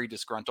very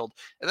disgruntled.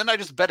 And then I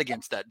just bet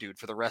against that dude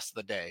for the rest of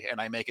the day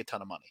and I make a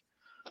ton of money.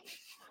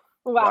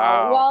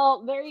 Wow.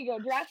 Well, there you go.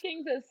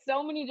 DraftKings has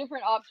so many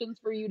different options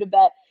for you to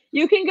bet.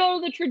 You can go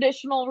the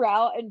traditional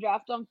route and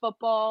draft on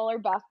football or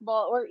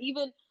basketball or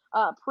even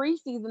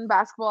preseason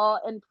basketball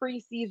and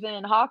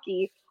preseason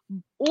hockey.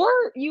 Or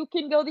you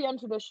can go the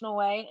untraditional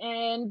way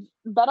and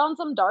bet on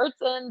some darts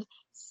and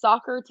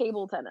soccer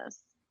table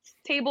tennis.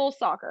 Table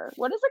soccer.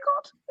 What is it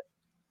called?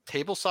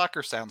 Table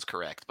soccer sounds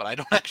correct, but I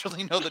don't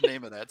actually know the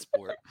name of that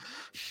sport.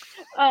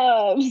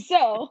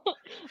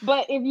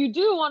 But if you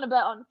do want to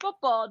bet on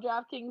football,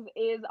 DraftKings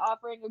is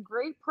offering a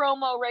great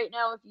promo right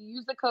now. If you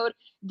use the code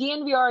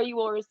DNVR, you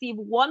will receive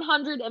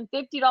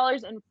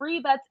 $150 in free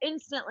bets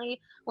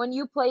instantly when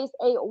you place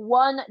a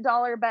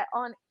 $1 bet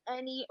on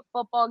any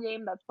football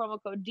game. That's promo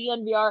code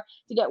DNVR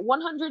to get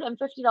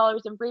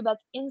 $150 in free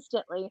bets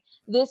instantly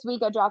this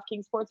week at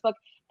DraftKings Sportsbook.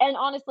 And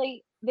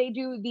honestly, they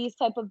do these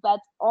type of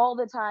bets all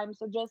the time,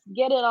 so just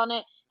get in on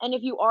it. And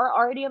if you are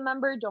already a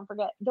member, don't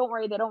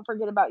worry, they don't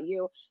forget about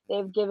you.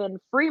 They've given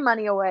free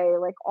money away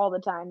like all the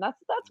time. That's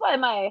why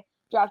my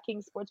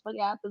DraftKings Sportsbook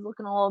app is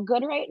looking a little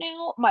good right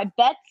now. My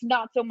bets,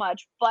 not so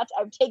much, but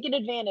I've taken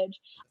advantage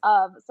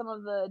of some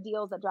of the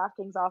deals that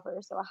DraftKings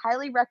offers. So I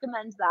highly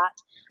recommend that.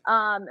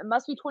 It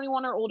must be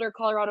 21 or older,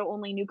 Colorado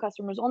only, new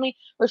customers only.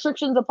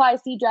 Restrictions apply.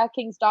 See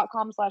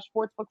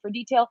DraftKings.com/sportsbook for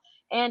detail.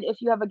 And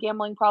if you have a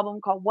gambling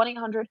problem, call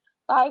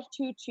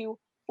 1-800-522-4700.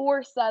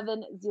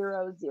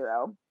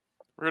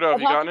 Rudo,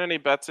 have you gotten any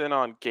bets in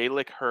on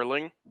Gaelic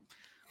hurling?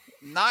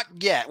 Not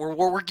yet.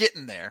 We're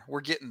getting there.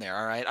 We're getting there.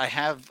 All right.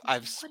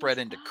 I've spread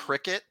into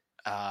cricket.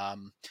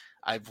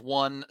 I've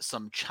won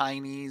some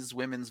Chinese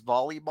women's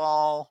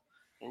volleyball.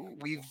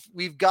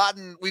 We've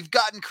gotten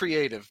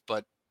creative,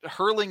 but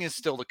hurling is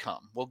still to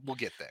come. We'll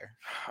get there.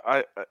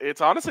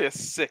 It's honestly a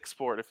sick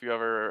sport if you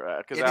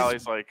ever because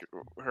Allie's like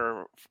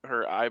her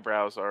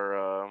eyebrows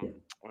are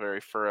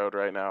very furrowed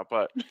right now,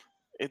 but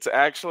it's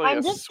actually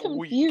a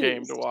sweet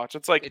game to watch.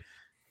 It's like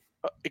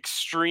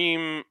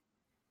extreme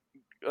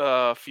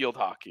field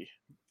hockey,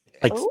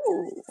 like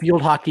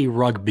field hockey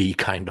rugby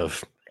kind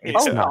of.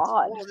 It's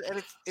God! Well,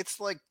 and it's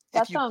like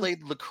if you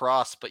played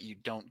lacrosse, but you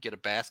don't get a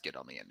basket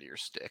on the end of your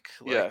stick.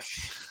 Like...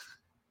 Yes.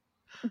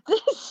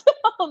 This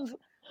sounds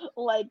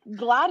like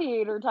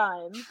gladiator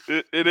times.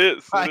 It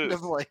is kind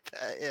of like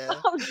that. Yeah.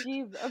 Oh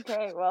jeez.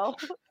 Okay. Well.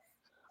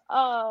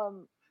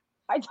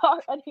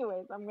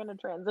 Anyways, I'm going to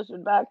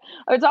transition back.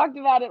 I talked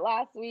about it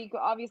last week.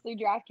 Obviously,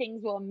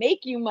 DraftKings will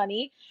make you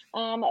money,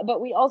 but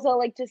we also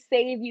like to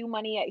save you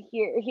money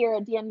here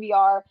at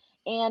DNVR.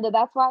 And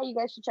that's why you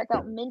guys should check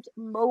out Mint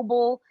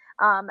Mobile.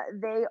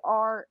 They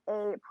are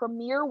a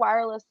premier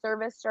wireless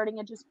service starting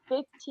at just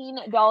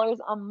 $15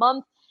 a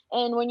month.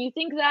 And when you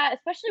think that,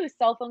 especially with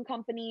cell phone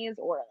companies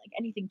or like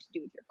anything to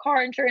do with your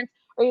car insurance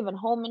or even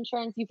home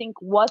insurance, you think,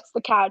 what's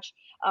the catch?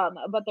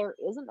 But there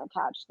isn't a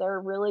catch.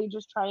 They're really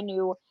just trying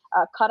to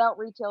cut out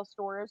retail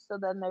stores so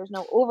then there's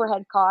no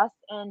overhead costs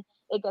and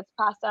it gets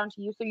passed down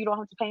to you so you don't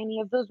have to pay any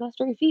of those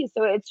mystery fees.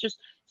 So it's just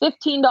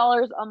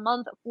 $15 a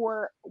month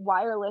for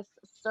wireless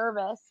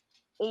service.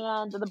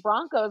 And the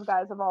Broncos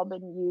guys have all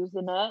been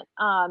using it.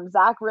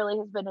 Zach really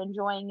has been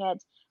enjoying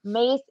it.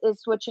 Mace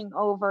is switching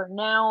over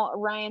now.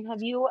 Ryan,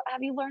 have you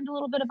learned a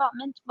little bit about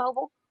Mint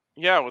Mobile?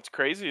 Yeah, what's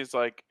crazy is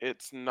like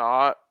it's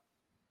not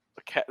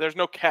there's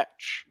no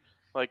catch.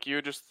 Like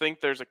you just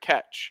think there's a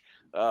catch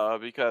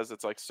because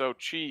it's like so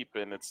cheap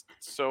and it's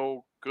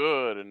so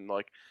good and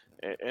like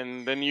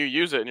and then you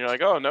use it and you're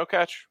like, oh, no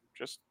catch,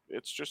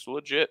 it's just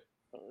legit.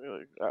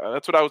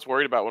 That's what I was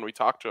worried about when we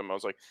talked to him. I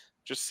was like,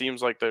 just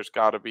seems like there's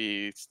got to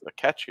be a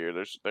catch here.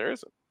 There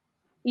isn't.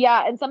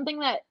 Yeah, and something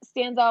that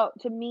stands out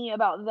to me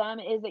about them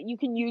is that you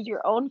can use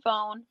your own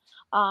phone.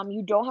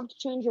 You don't have to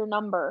change your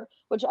number,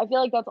 which I feel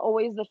like that's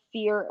always the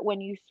fear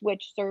when you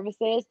switch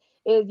services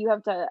is you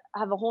have to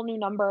have a whole new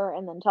number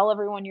and then tell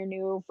everyone your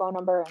new phone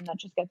number, and that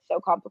just gets so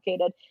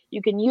complicated.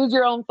 You can use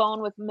your own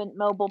phone with Mint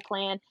Mobile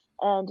plan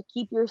and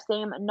keep your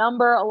same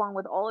number along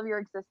with all of your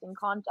existing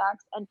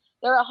contacts, and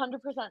they're 100%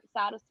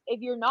 satisfied.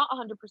 If you're not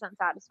 100%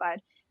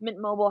 satisfied,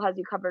 Mint Mobile has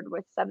you covered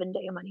with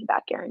 7-day money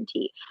back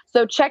guarantee.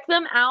 So check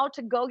them out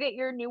to go get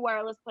your new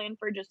wireless plan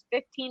for just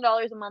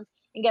 $15 a month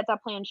and get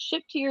that plan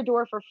shipped to your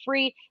door for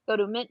free. Go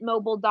to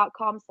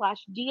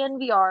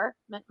mintmobile.com/DNVR,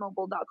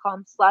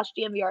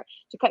 mintmobile.com/DNVR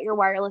to cut your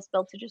wireless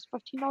bill to just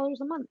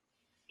 $15 a month.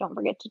 Don't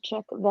forget to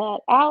check that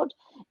out.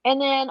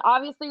 And then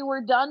obviously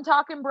we're done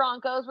talking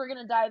Broncos. We're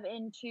going to dive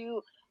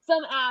into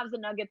some Avs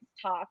and Nuggets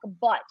talk,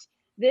 but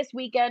this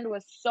weekend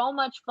was so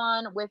much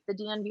fun with the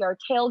DNVR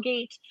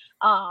tailgate.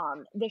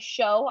 The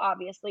show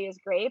obviously is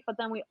great, but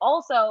then we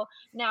also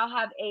now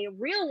have a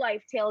real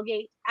life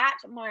tailgate at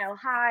Mile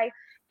High,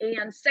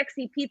 and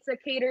Sexy Pizza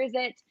caters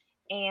it.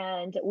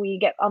 And we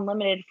get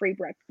unlimited free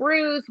Breck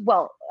brews.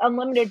 Well,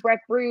 unlimited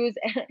Breck brews.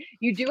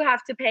 You do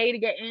have to pay to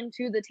get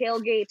into the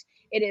tailgate.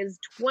 It is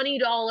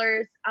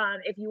 $20.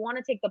 If you want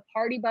to take the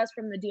party bus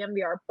from the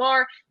DMVR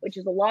bar, which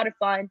is a lot of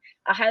fun,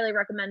 I highly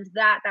recommend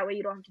that. That way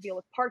you don't have to deal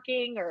with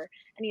parking or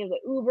any of the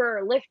Uber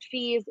or Lyft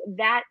fees.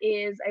 That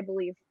is, I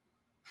believe,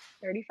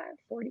 35,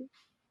 40.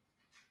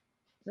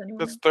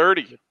 That's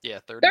 30. Yeah,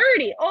 30.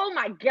 30. Oh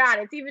my God,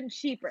 it's even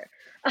cheaper.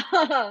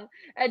 I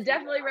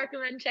definitely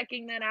recommend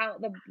checking that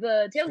out.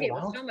 The tailgate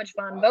was so much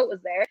fun. Vote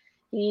was there.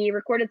 He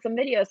recorded some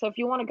videos. So if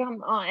you want to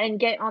come on and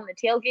get on the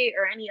tailgate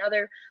or any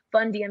other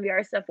fun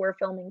DMVR stuff, we're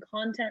filming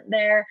content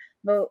there.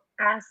 Vote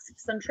asked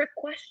some trick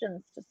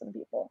questions to some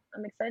people.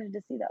 I'm excited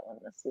to see that one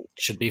this week.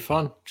 Should be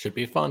fun.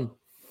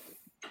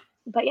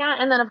 But yeah,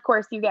 and then of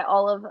course you get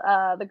all of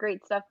the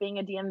great stuff being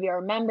a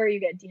DMVR member. You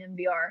get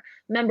DMVR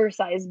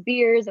member-sized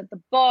beers at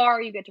the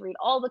bar. You get to read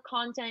all the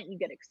content. You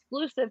get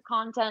exclusive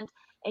content,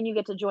 and you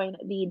get to join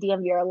the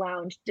DMVR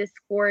Lounge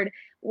Discord,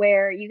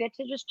 where you get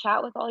to just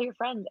chat with all your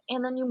friends,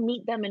 and then you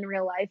meet them in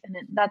real life. And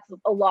that's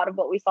a lot of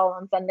what we saw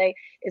on Sunday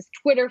is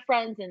Twitter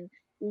friends and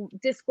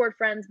Discord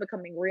friends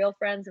becoming real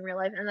friends in real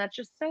life, and that's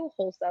just so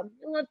wholesome.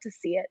 I love to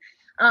see it.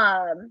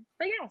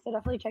 But yeah, so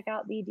definitely check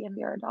out the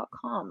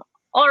DMVR.com.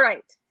 All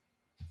right.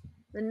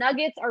 The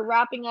Nuggets are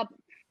wrapping up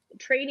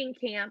training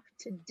camp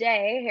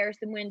today.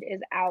 Harrison Wind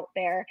is out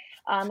there.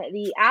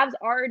 The Avs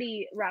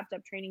already wrapped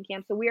up training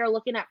camp, so we are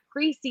looking at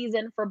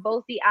preseason for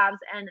both the Avs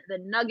and the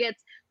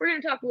Nuggets. We're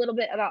going to talk a little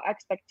bit about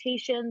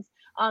expectations.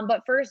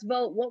 But first,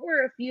 Vote, what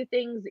were a few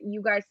things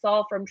you guys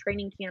saw from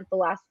training camp the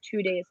last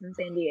 2 days in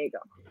San Diego?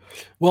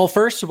 Well,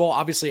 first of all,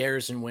 obviously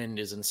Harrison Wind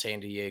is in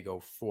San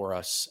Diego for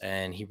us,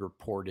 and he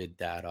reported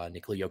that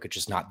Nikola Jokic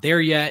is not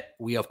there yet.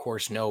 We, of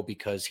course, know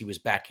because he was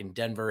back in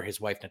Denver. His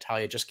wife,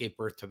 Natalia, just gave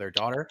birth to their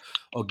daughter,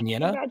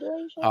 Ogniena.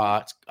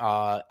 Congratulations.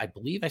 I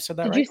believe I said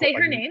that right. Did you say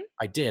her name?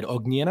 I did.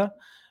 Ogniena.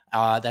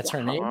 That's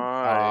her name.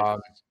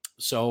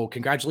 So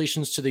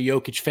congratulations to the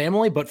Jokic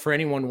family. But for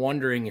anyone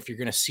wondering if you're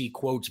going to see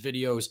quotes,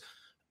 videos,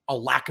 a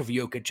lack of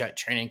Jokic at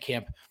training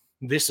camp,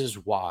 this is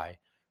why.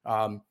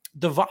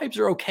 The vibes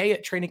are okay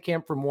at training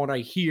camp from what I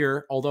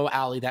hear, although,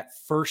 Allie, that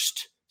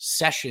first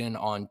session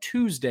on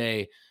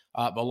Tuesday,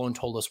 Malone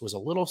told us was a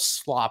little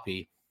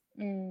sloppy.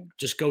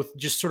 Just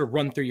sort of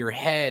run through your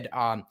head.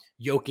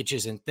 Jokic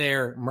isn't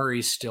there.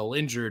 Murray's still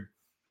injured.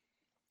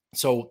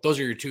 So those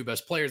are your two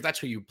best players. That's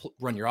who you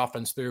run your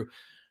offense through.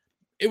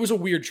 It was a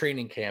weird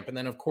training camp. And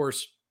then, of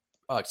course,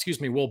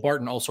 Will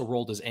Barton also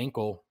rolled his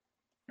ankle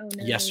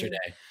yesterday.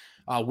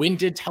 Wynn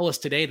did tell us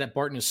today that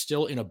Barton is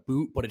still in a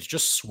boot, but it's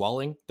just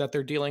swelling that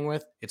they're dealing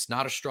with. It's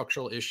not a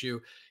structural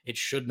issue. It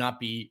should not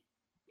be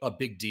a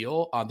big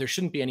deal. There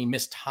shouldn't be any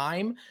missed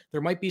time.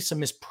 There might be some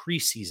missed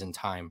preseason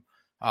time.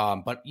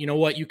 But you know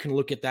what? You can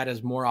look at that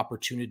as more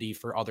opportunity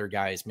for other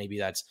guys. Maybe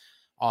that's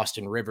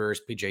Austin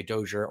Rivers, PJ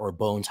Dozier, or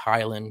Bones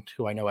Highland,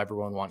 who I know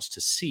everyone wants to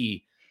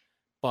see.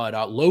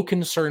 but low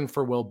concern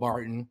for Will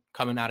Barton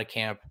coming out of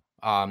camp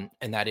and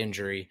that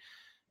injury.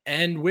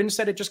 And Wynn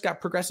said it just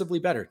got progressively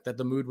better, that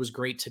the mood was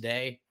great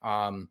today.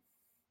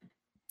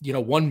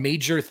 One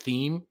major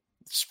theme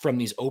from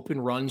these open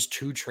runs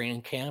to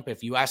training camp,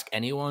 if you ask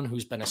anyone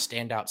who's been a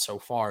standout so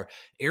far,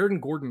 Aaron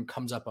Gordon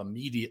comes up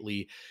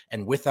immediately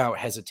and without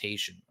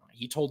hesitation.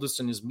 He told us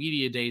in his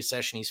media day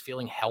session he's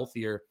feeling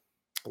healthier.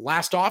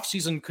 Last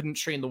offseason couldn't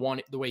train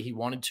the way he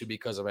wanted to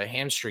because of a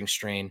hamstring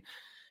strain.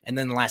 And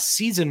then last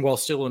season, while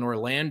still in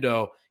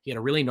Orlando, he had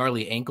a really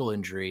gnarly ankle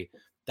injury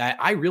that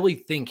I really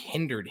think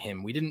hindered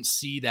him. We didn't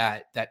see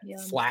that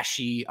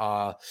flashy,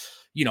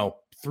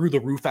 through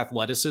the roof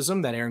athleticism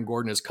that Aaron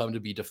Gordon has come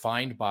to be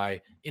defined by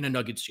in a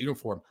Nuggets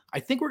uniform. I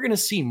think we're going to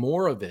see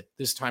more of it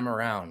this time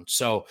around.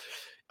 So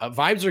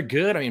vibes are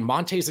good. I mean,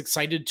 Monte's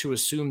excited to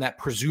assume that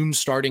presumed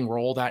starting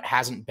role that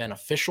hasn't been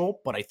official,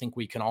 but I think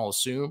we can all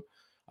assume.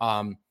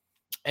 Other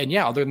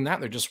than that,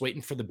 they're just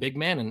waiting for the big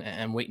man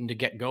and waiting to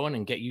get going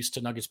and get used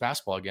to Nuggets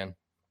basketball again.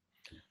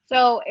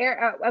 So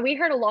we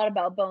heard a lot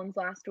about Bones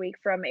last week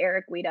from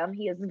Eric Weedham.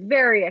 He is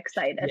very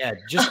excited. Yeah,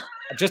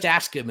 just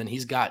ask him and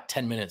he's got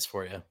 10 minutes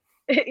for you.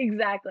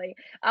 Exactly.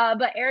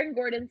 But Aaron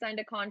Gordon signed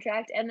a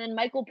contract, and then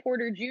Michael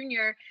Porter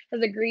Jr.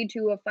 has agreed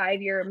to a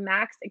 5-year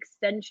max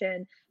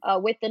extension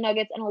with the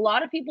Nuggets. And a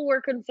lot of people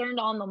were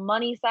concerned on the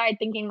money side,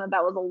 thinking that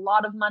was a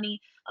lot of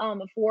money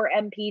for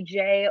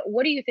MPJ.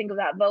 What do you think of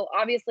that vote?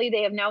 Obviously,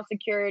 they have now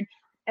secured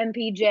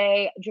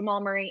MPJ,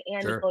 Jamal Murray,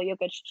 and Nikola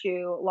Jokic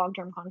to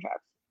long-term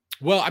contracts.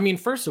 Well, I mean,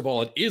 first of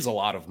all, it is a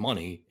lot of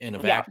money in a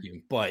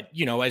vacuum, but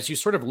as you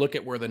sort of look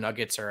at where the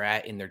Nuggets are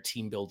at in their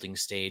team building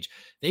stage,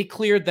 they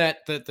cleared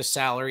the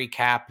salary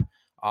cap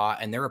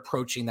and they're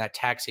approaching that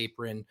tax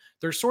apron.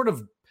 They're sort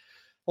of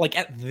like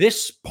at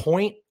this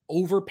point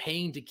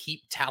overpaying to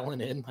keep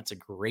talent in. That's a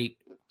great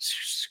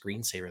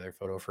screensaver there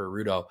photo for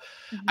Rudo.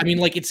 Mm-hmm. I mean,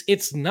 like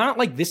it's not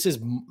like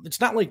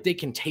it's not like they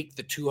can take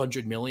the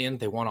 $200 million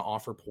they want to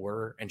offer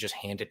Porter and just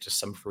hand it to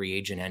some free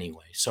agent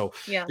anyway. So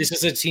This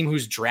is a team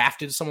who's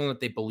drafted someone that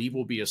they believe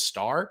will be a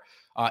star.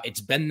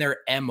 It's been their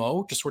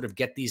MO to sort of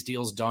get these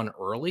deals done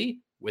early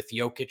with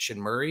Jokic and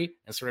Murray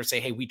and sort of say,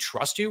 hey, we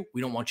trust you.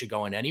 We don't want you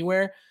going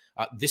anywhere.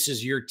 This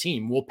is your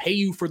team. We'll pay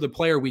you for the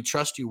player we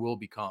trust you will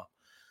become.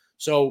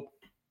 So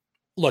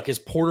look, is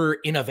Porter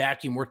in a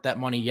vacuum worth that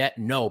money yet?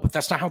 No, but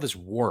that's not how this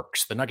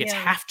works. The Nuggets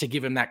have to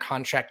give him that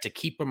contract to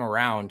keep him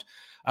around.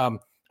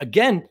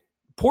 Again,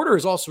 Porter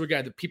is also a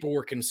guy that people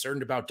were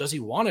concerned about. Does he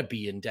want to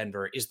be in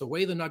Denver? Is the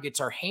way the Nuggets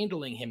are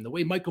handling him, the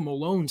way Michael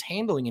Malone's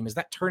handling him, is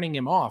that turning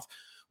him off?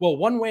 Well,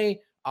 one way,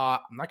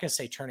 I'm not going to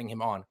say turning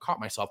him on, caught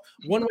myself.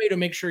 One way to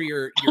make sure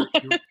you're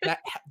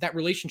that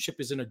relationship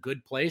is in a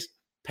good place,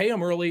 pay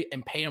him early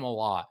and pay him a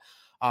lot.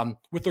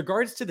 With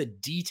regards to the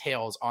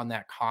details on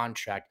that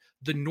contract,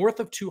 the north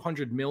of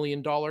 $200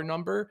 million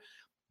number,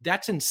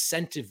 that's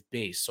incentive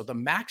based. So the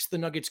max the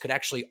Nuggets could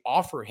actually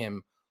offer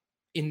him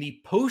in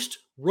the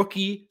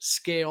post-rookie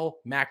scale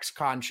max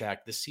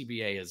contract, the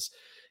CBA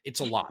it's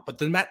a lot. But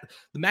the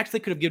max they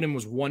could have given him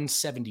was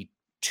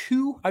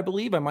 172, I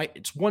believe.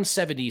 It's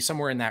 170,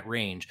 somewhere in that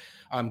range.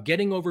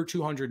 Getting over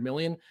 200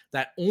 million,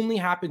 that only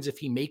happens if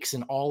he makes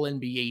an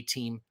all-NBA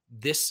team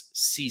this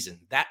season.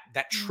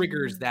 That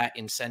triggers that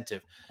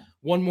incentive.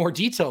 One more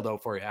detail, though,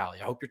 for you,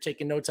 Allie. I hope you're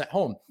taking notes at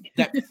home.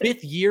 That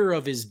 5th year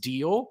of his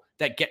deal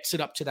that gets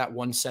it up to that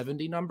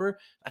 170 number,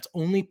 that's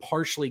only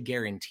partially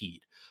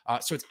guaranteed.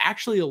 So it's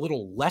actually a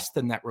little less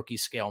than that rookie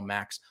scale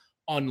max,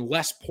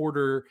 unless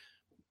Porter.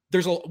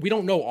 We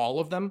don't know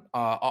all of them,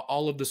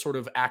 all of the sort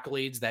of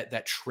accolades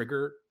that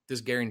trigger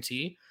this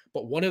guarantee,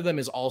 but one of them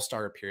is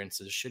all-star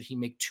appearances. Should he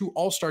make 2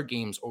 all-star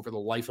games over the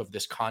life of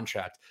this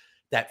contract,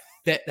 that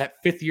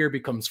 5th year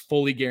becomes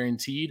fully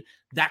guaranteed.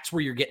 That's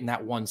where you're getting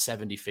that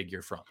 170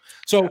 figure from.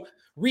 So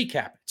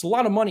recap, it's a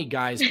lot of money,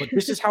 guys, but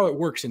this is how it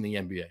works in the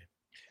NBA.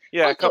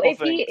 Yeah, also, if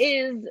he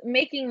is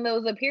making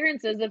those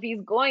appearances, if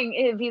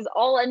he's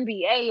all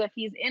NBA, if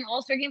he's in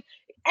all-star games,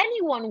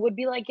 anyone would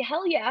be like,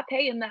 hell yeah,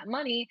 pay him that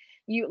money.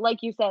 Like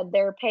you said,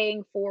 they're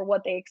paying for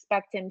what they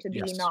expect him to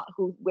be, not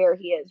where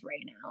he is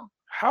right now.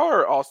 How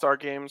are all-star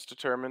games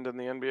determined in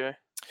the NBA?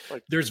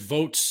 There's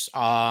votes.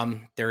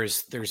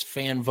 There's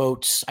fan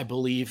votes, I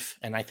believe,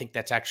 and I think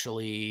that's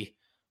actually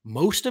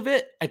most of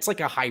it. It's like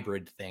a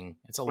hybrid thing.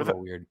 It's a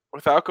little weird.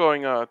 Without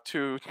going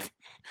too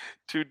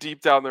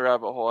deep down the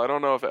rabbit hole, I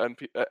don't know if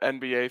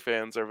NBA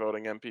fans are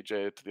voting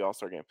MPJ to the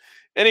All-Star game.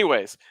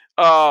 Anyways,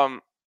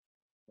 one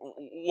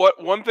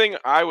thing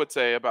I would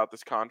say about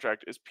this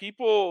contract is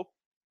people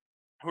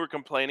who are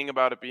complaining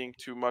about it being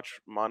too much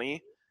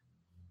money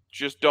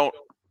just don't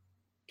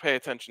pay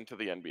attention to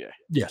the NBA.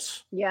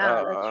 Yes.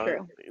 Yeah, that's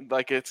true.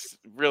 Like, it's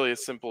really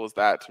as simple as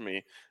that to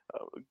me.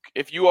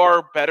 If you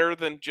are better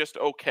than just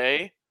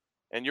okay,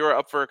 and you're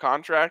up for a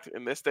contract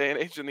in this day and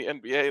age in the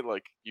NBA,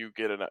 like, you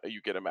get a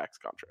max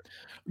contract.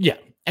 Yeah,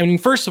 I mean,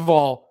 first of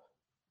all,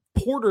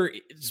 Porter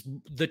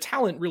the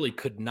talent really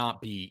could not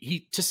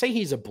be. To say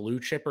he's a blue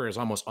chipper is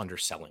almost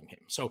underselling him.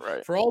 So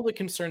for all the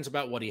concerns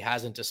about what he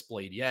hasn't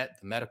displayed yet,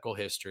 the medical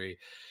history,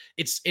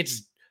 it's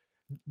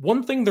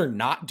One thing they're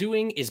not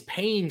doing is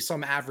paying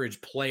some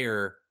average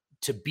player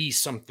to be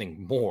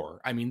something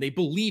more. I mean, they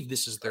believe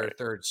this is their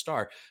third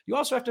star. You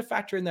also have to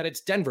factor in that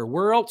it's Denver.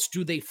 Where else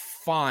do they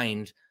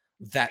find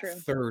that True.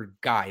 third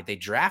guy? They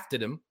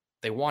drafted him.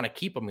 They want to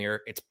keep him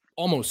here. It's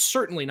almost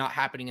certainly not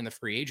happening in the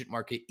free agent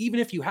market, even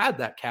if you had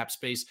that cap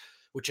space,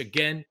 which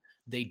again,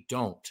 they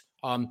don't.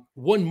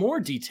 One more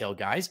detail,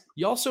 guys.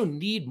 You also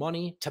need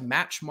money to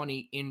match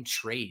money in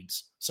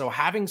trades. So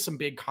having some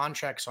big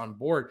contracts on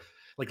board,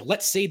 like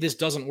let's say this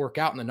doesn't work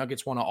out and the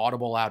Nuggets want to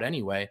audible out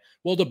anyway.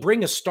 Well, to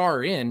bring a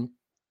star in,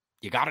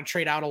 you got to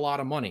trade out a lot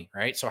of money,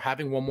 right? So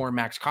having one more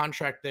max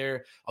contract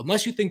there,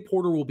 unless you think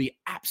Porter will be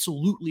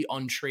absolutely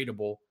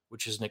untradeable,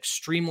 which is an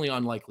extremely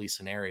unlikely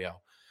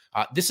scenario.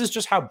 This is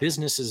just how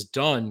business is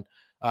done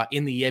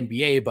in the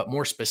NBA, but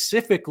more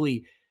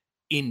specifically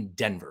in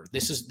Denver.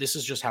 This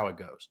is just how it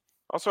goes.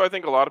 Also, I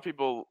think a lot of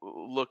people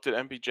looked at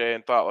MPJ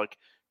and thought like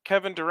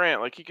Kevin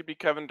Durant, like he could be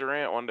Kevin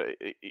Durant one day.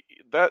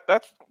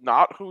 That's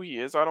not who he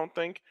is, I don't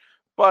think.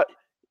 But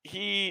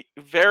he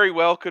very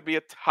well could be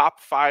a top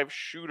 5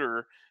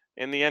 shooter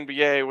in the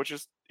NBA, which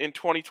is in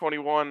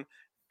 2021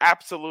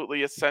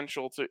 absolutely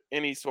essential to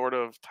any sort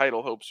of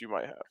title hopes you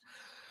might have.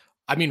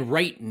 I mean,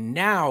 right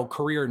now,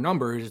 career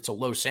numbers, it's a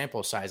low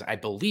sample size. I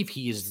believe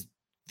he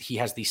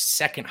has the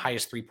second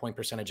highest 3-point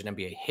percentage in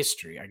NBA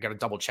history. I got to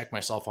double check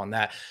myself on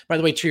that. By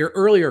the way, to your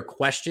earlier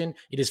question,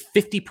 it is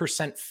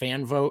 50%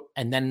 fan vote.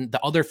 And then the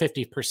other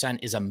 50%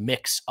 is a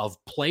mix of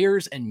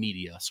players and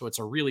media. So it's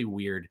a really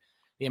weird,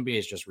 the NBA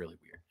is just really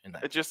weird. In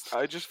that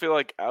I just feel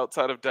like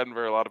outside of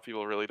Denver, a lot of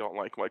people really don't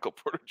like Michael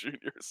Porter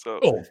Jr. So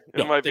it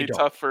no, might they be don't.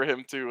 tough for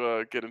him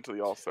to get into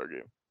the All-Star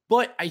game.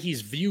 But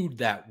he's viewed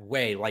that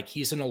way. Like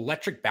he's an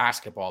electric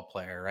basketball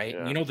player, right?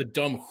 Yeah. You know, the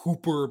dumb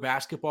Hooper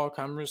basketball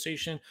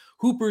conversation.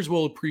 Hoopers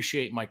will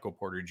appreciate Michael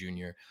Porter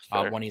Jr.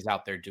 When he's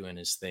out there doing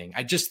his thing.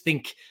 I just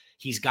think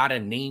he's got a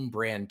name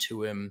brand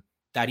to him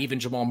that even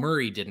Jamal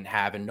Murray didn't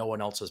have and no one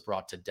else has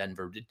brought to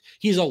Denver.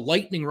 He's a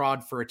lightning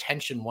rod for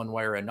attention one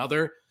way or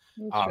another.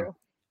 True.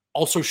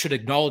 Also should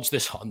acknowledge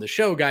this on the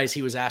show, guys.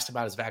 He was asked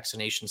about his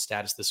vaccination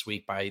status this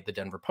week by the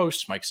Denver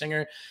Post, Mike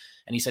Singer,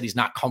 and he said he's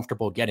not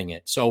comfortable getting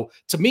it. So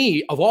to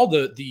me, of all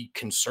the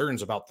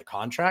concerns about the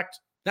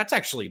contract, that's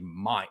actually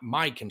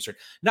my concern.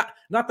 Not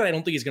that I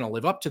don't think he's going to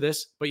live up to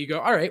this, but you go,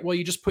 all right, well,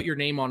 you just put your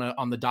name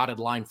on the dotted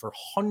line for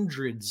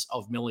hundreds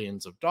of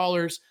millions of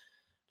dollars.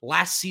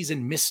 Last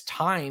season, missed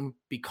time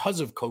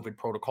because of COVID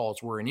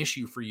protocols were an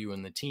issue for you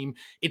and the team.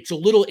 It's a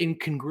little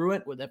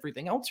incongruent with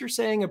everything else you're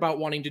saying about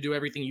wanting to do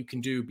everything you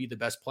can do, be the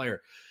best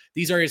player.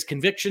 These are his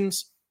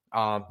convictions.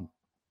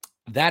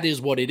 That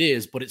is what it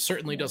is, but it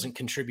certainly doesn't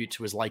contribute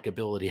to his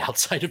likability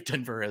outside of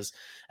Denver, as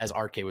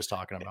RK was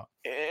talking about.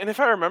 And if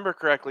I remember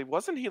correctly,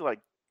 wasn't he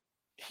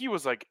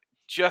was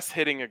just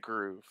hitting a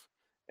groove,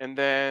 and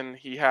then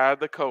he had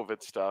the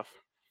COVID stuff,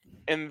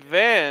 and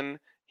then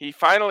he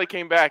finally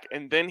came back,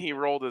 and then he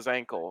rolled his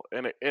ankle,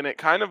 and it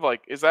kind of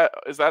is that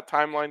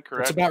timeline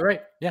correct? That's about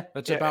right. Yeah,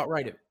 that's about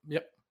right.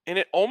 Yep. And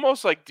it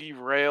almost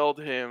derailed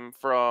him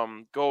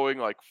from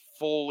going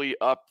fully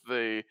up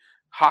the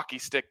hockey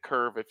stick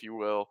curve, if you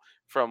will,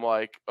 from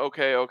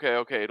okay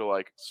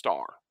to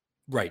star.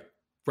 Right.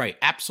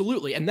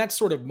 Absolutely. And that's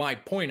sort of my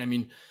point. I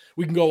mean,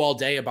 we can go all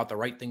day about the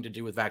right thing to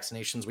do with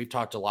vaccinations. We've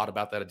talked a lot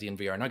about that at the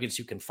NVR Nuggets.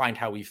 You can find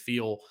how we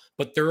feel,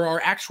 but there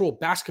are actual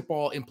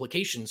basketball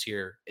implications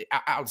here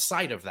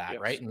outside of that,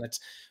 yes. Right? And that's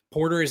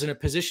Porter is in a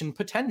position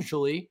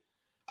potentially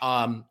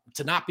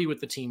to not be with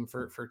the team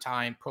for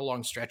time,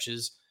 prolonged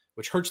stretches,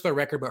 which hurts their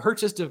record, but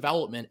hurts his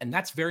development. And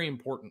that's very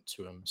important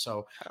to him.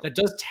 So that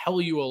does tell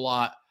you a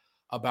lot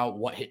about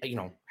what,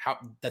 how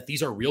that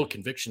these are real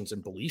convictions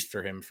and beliefs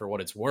for him for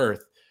what it's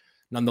worth.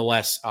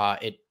 Nonetheless,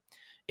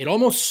 it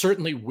almost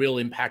certainly will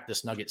impact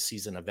this Nuggets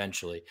season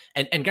eventually.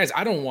 And guys,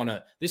 I don't want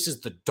to, this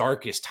is the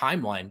darkest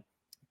timeline.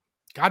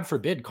 God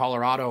forbid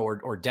Colorado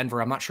or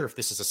Denver, I'm not sure if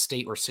this is a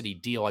state or city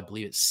deal. I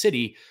believe it's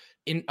city,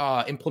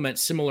 implement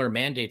similar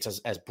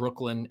mandates as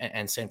Brooklyn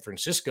and San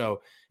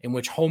Francisco, in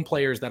which home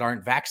players that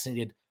aren't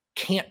vaccinated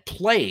can't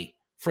play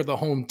for the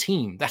home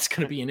team. That's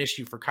going to be an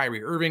issue for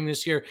Kyrie Irving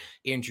this year,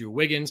 Andrew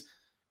Wiggins.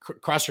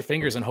 Cross your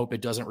fingers and hope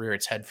it doesn't rear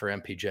its head for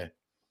MPJ.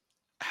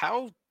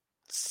 How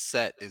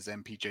set is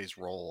MPJ's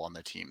role on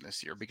the team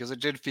this year? Because it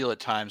did feel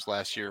at times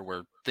last year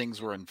where things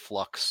were in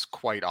flux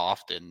quite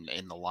often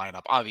in the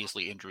lineup.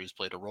 Obviously injuries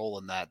played a role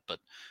in that, but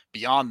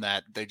beyond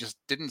that, they just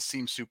didn't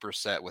seem super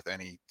set with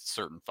any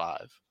certain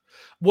five.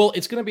 Well,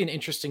 it's going to be an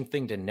interesting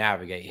thing to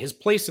navigate. His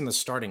place in the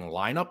starting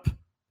lineup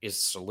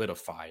is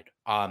solidified.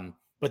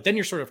 But then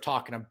you're sort of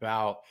talking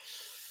about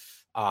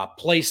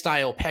play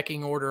style,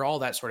 pecking order, all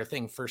that sort of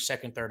thing, first,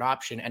 second, third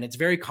option. And it's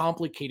very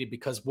complicated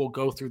because we'll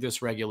go through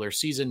this regular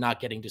season not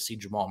getting to see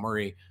Jamal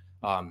Murray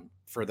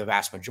for the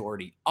vast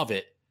majority of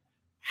it.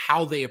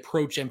 How they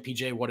approach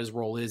MPJ, what his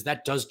role is,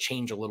 that does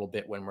change a little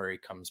bit when Murray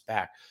comes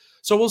back.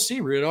 So we'll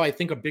see, Rudo. I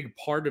think a big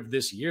part of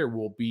this year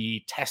will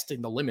be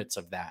testing the limits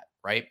of that,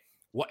 right?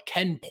 What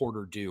can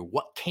Porter do?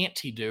 What can't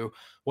he do?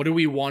 What do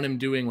we want him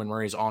doing when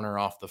Murray's on or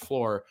off the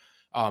floor?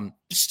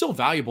 Still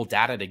valuable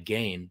data to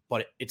gain,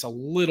 but it's a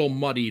little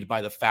muddied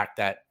by the fact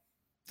that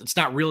it's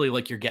not really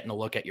like you're getting a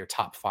look at your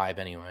top 5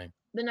 anyway.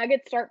 The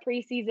Nuggets start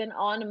preseason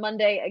on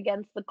Monday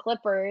against the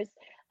Clippers.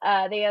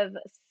 They have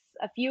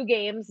a few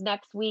games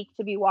next week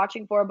to be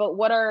watching for, but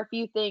what are a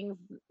few things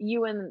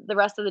you and the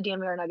rest of the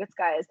DMR Nuggets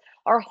guys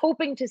are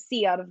hoping to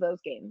see out of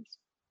those games?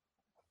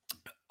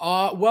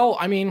 Well,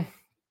 I mean,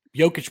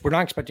 Jokic, we're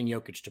not expecting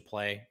Jokic to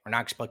play. We're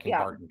not expecting Yeah.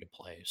 Barton to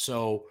play.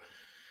 So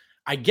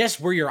I guess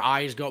where your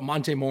eyes go,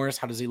 Monte Morris,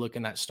 how does he look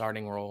in that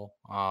starting role?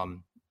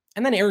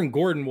 And then Aaron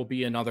Gordon will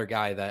be another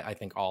guy that I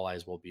think all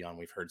eyes will be on.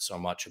 We've heard so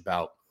much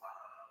about.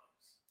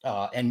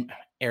 And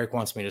Eric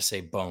wants me to say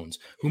Bones,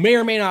 who may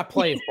or may not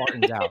play if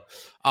Barton's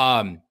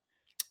out.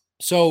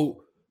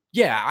 So,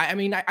 yeah, I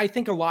mean, I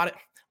think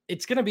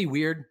it's going to be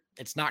weird.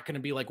 It's not going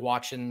to be like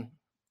watching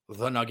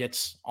the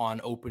Nuggets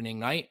on opening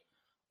night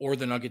or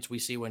the Nuggets we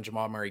see when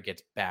Jamal Murray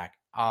gets back.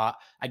 I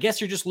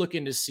guess you're just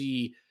looking to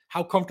see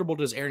how comfortable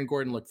does Aaron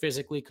Gordon look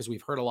physically, because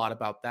we've heard a lot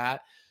about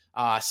that.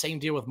 Same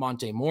deal with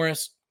Monte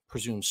Morris,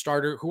 presumed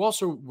starter, who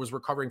also was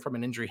recovering from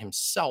an injury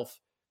himself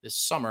this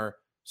summer.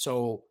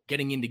 So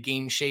getting into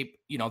game shape,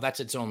 that's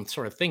its own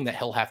sort of thing that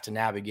he'll have to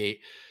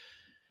navigate.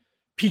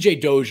 PJ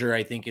Dozier,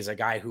 I think, is a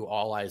guy who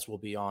all eyes will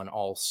be on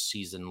all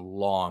season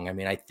long. I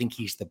mean, I think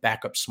he's the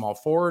backup small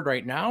forward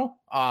right now.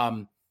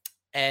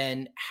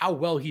 And how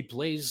well he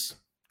plays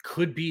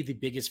could be the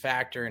biggest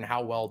factor in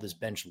how well this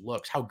bench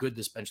looks, how good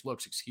this bench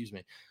looks, excuse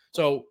me.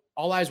 So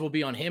all eyes will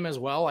be on him as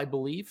well, I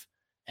believe.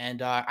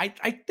 And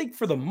I think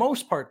for the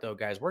most part, though,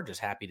 guys, we're just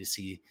happy to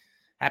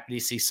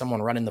see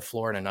someone running the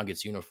floor in a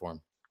Nuggets uniform.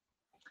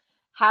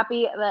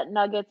 Happy that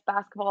Nuggets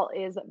basketball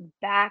is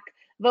back.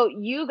 Though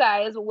you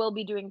guys will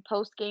be doing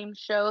post-game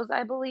shows,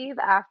 I believe,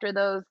 after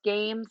those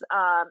games,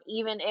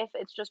 even if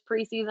it's just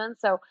preseason.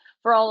 So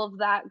for all of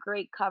that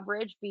great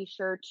coverage, be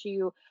sure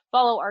to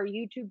follow our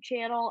YouTube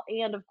channel.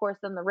 And of course,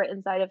 then the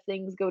written side of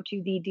things, go to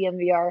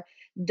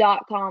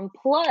thedmvr.com.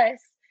 Plus,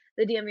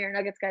 the DMVR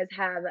Nuggets guys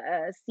have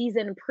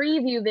season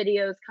preview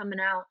videos coming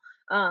out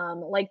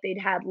like they'd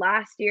had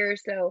last year.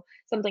 So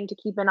something to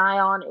keep an eye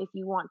on if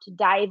you want to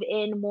dive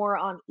in more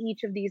on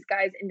each of these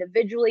guys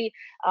individually,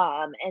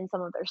 and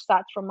some of their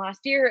stats from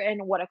last year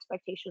and what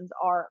expectations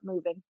are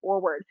moving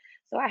forward.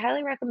 So I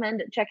highly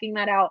recommend checking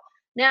that out.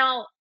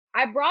 Now,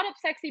 I brought up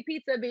sexy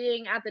pizza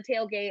being at the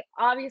tailgate.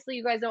 Obviously,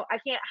 you guys know I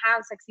can't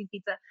have sexy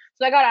pizza.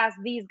 So I got to ask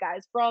these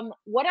guys, from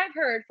what I've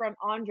heard from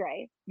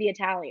Andre, the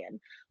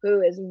Italian,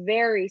 who is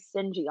very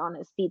stingy on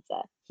his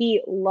pizza.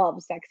 He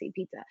loves sexy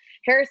pizza.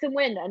 Harrison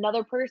Wind,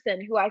 another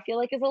person who I feel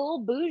like is a little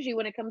bougie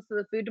when it comes to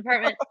the food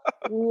department,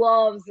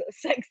 loves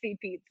sexy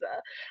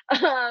pizza. So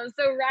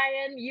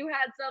Ryan, you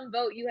had some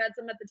you had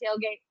some at the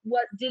tailgate.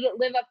 What did it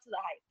live up to the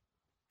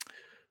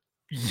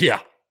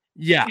hype?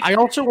 Yeah. I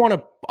also want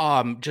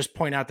to just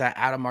point out that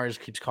Adam Mars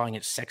keeps calling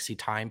it sexy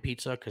time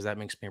pizza because that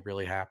makes me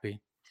really happy.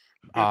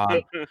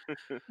 That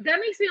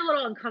makes me a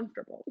little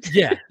uncomfortable.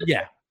 Yeah.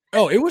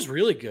 Oh, it was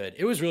really good.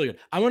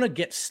 I want to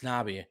get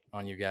snobby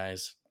on you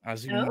guys.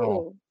 As you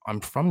know, I'm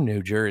from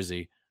New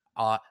Jersey.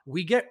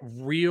 We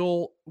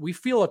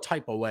feel a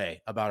type of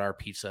way about our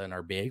pizza and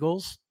our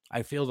bagels.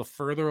 I feel the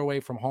further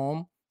away from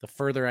home, the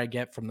further I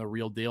get from the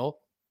real deal.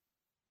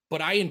 But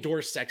I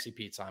endorse sexy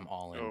pizza. I'm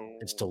all in.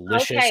 It's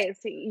delicious. Okay,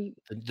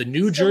 so the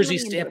New Jersey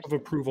stamp of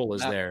approval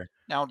is there.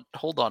 Now,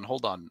 hold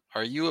on.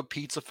 Are you a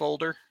pizza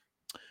folder?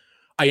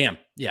 I am.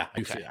 Yeah,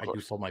 I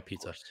do fold my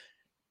pizza.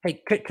 Hey,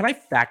 can I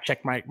fact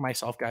check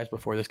myself, guys,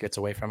 before this gets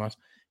away from us?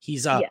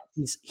 He's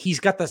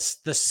got the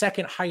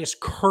second highest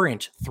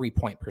current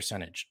 3-point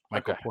percentage.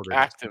 Michael Porter.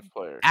 Active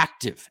players.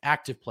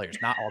 Active players,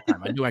 not all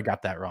time. I knew I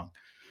got that wrong.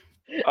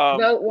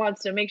 Vote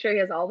wants to make sure he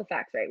has all the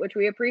facts right, which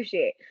we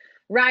appreciate.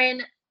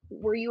 Ryan,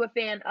 were you a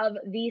fan of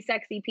the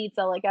sexy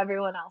pizza like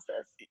everyone else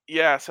is?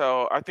 Yeah,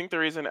 so I think the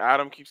reason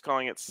Adam keeps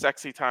calling it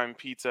sexy time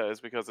pizza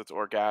is because it's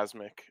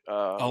orgasmic.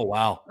 Oh,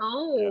 wow.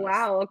 Oh, yes.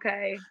 Wow.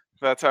 Okay.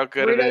 That's how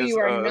good Rudo, it is. you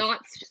are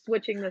not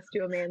switching this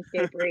to a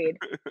Manscaped read.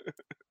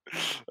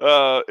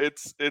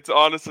 It's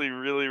honestly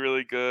really,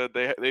 really good.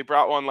 They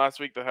brought one last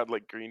week that had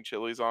like green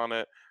chilies on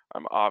it.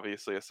 I'm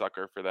obviously a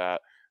sucker for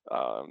that.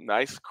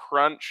 Nice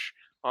crunch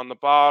on the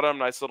bottom,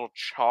 nice little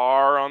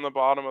char on the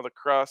bottom of the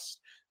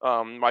crust.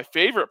 My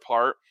favorite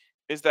part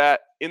is that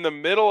in the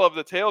middle of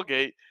the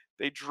tailgate,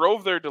 they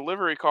drove their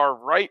delivery car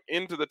right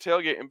into the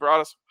tailgate and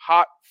brought us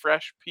hot,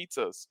 fresh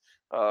pizzas.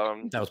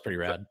 That was pretty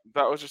rad.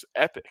 That was just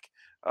epic.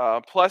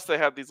 Plus, they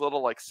had these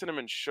little like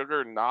cinnamon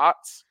sugar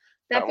knots.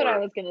 That's what I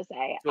was gonna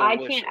say.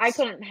 Delicious. I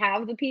couldn't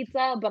have the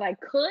pizza, but I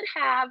could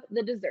have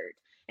the dessert,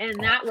 and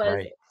that was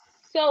right.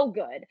 so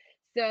good.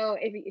 So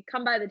if you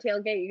come by the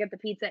tailgate, you get the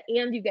pizza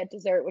and you get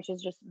dessert, which is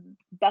just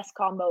best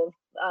combo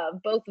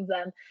of both of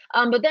them.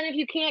 But then if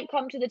you can't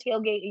come to the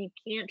tailgate and you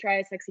can't try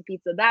a sexy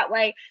pizza that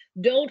way,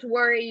 don't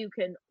worry, you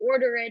can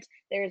order it.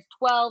 There's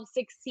 12,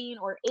 16,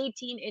 or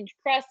 18-inch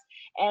crusts,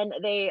 and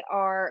they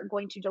are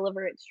going to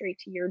deliver it straight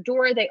to your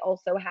door. They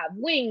also have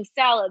wings,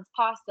 salads,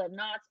 pasta,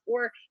 knots,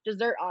 or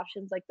dessert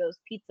options like those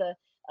pizza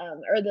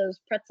or those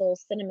pretzel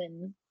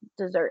cinnamon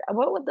dessert.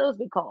 What would those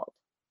be called?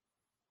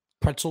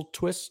 pretzel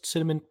twist,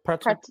 cinnamon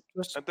pretzel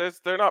twist.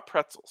 They're not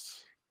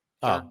pretzels.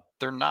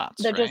 They're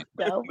knots, They're right? just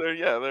dough.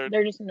 They're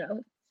They're just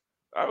no.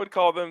 I would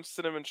call them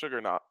cinnamon sugar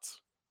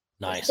knots.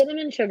 Nice.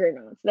 Cinnamon sugar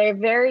knots. They're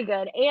very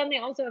good. And they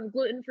also have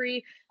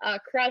gluten-free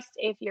crust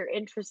if you're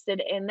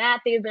interested in that.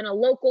 They've been a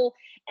local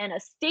and a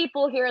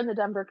staple here in the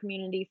Denver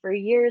community for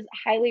years.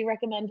 Highly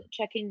recommend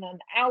checking them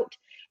out.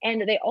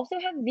 And they also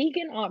have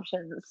vegan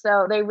options.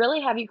 So they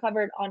really have you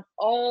covered on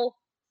all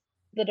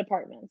the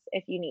departments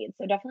if you need.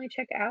 So definitely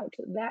check out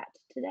that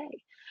today.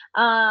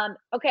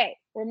 Okay,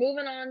 we're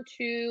moving on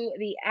to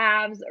the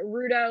Avs.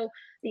 Rudo,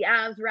 the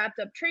Avs wrapped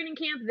up training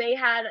camp. They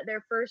had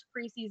their first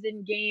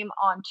preseason game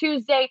on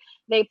Tuesday.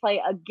 They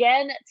play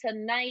again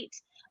tonight.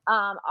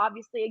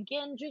 Obviously,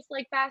 again, just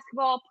like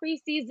basketball,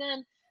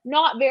 preseason,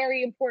 not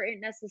very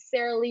important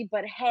necessarily,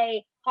 but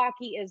hey,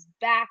 hockey is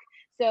back.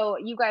 So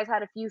you guys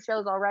had a few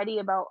shows already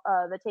about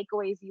the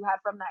takeaways you had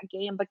from that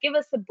game, but give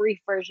us a brief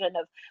version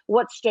of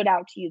what stood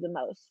out to you the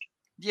most.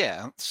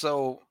 Yeah.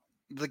 So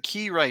the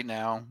key right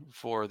now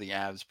for the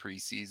Avs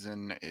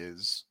preseason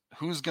is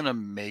who's going to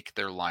make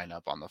their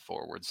lineup on the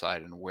forward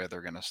side and where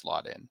they're going to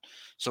slot in.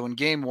 So in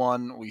game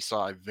one, we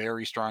saw a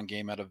very strong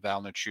game out of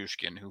Val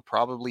Nichushkin, who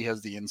probably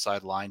has the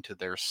inside line to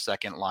their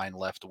second line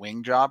left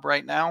wing job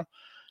right now.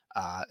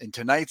 In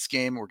tonight's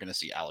game, we're going to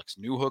see Alex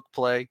Newhook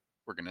play.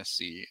 We're going to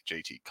see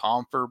JT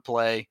Compher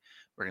play.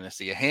 We're going to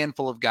see a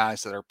handful of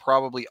guys that are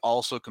probably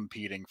also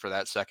competing for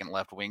that second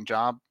left wing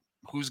job.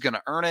 Who's going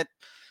to earn it?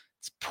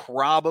 It's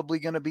probably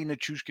going to be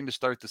Nichushkin to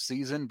start the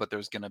season, but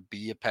there's going to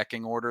be a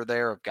pecking order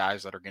there of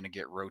guys that are going to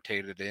get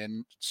rotated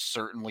in,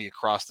 certainly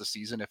across the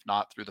season, if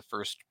not through the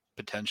first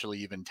potentially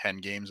even 10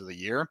 games of the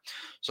year.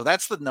 So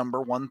that's the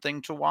number one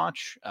thing to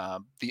watch.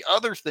 The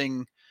other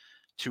thing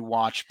to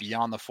watch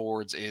beyond the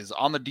forwards is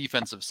on the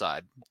defensive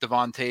side.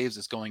 Devon Taves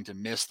is going to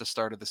miss the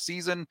start of the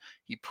season.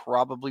 He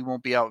probably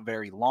won't be out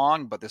very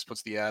long, but this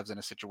puts the Avs in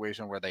a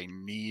situation where they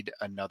need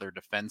another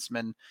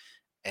defenseman.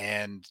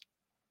 And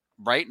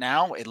right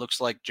now, it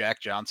looks like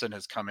Jack Johnson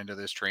has come into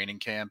this training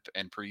camp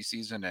and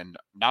preseason and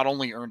not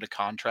only earned a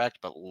contract,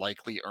 but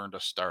likely earned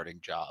a starting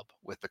job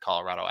with the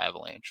Colorado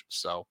Avalanche.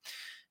 So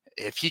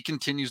if he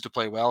continues to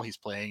play well, he's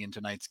playing in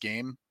tonight's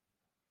game.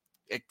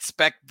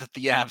 Expect that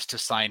the Avs to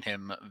sign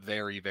him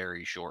very,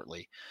 very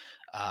shortly.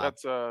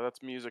 That's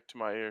music to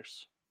my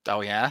ears.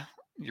 Oh yeah,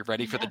 you're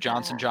ready for the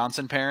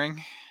Johnson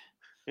pairing?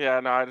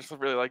 Yeah, no, I just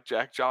really like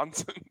Jack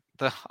Johnson.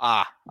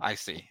 I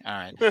see. All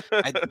right.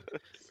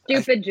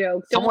 Stupid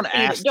joke.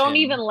 Don't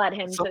even let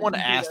him. Someone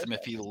asked him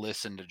if he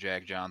listened to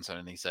Jack Johnson,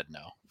 and he said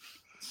no.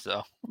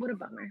 So what a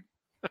bummer.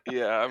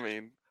 Yeah, I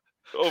mean,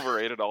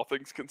 overrated, all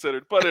things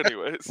considered. But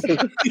anyways.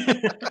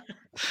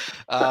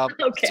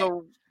 Okay.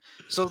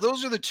 So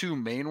those are the two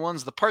main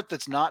ones. The part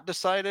that's not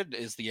decided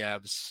is the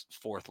Avs'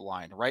 fourth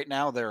line. Right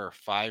now, there are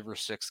 5 or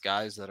 6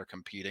 guys that are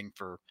competing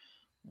for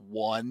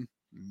one,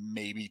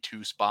 maybe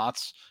 2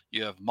 spots.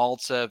 You have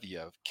Maltsev, you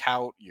have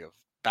Kaut, you have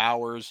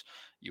Bowers,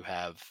 you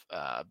have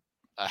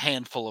a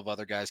handful of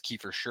other guys.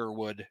 Kiefer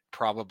Sherwood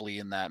probably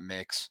in that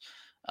mix.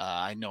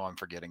 I know I'm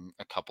forgetting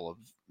a couple of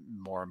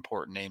more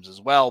important names as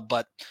well,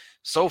 but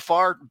so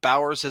far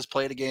Bowers has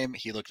played a game.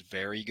 He looked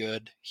very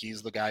good.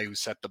 He's the guy who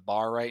set the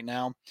bar right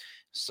now.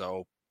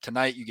 So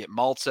tonight you get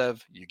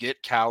Maltsev, you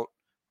get Kaut,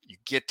 you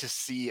get to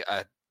see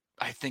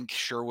I think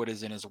Sherwood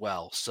is in as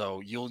well. So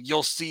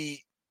you'll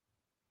see,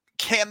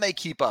 can they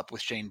keep up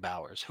with Shane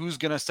Bowers? Who's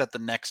going to set the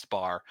next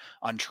bar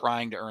on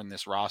trying to earn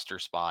this roster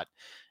spot?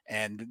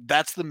 And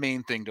that's the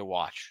main thing to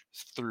watch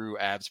through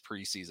Avs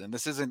preseason.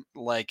 This isn't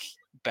like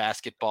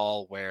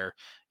basketball where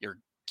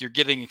you're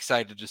getting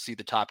excited to see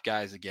the top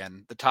guys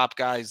again. The top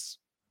guys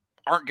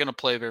aren't going to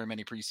play very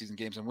many preseason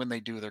games, and when they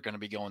do, they're going to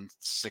be going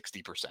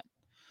 60%.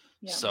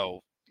 Yeah.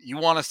 So you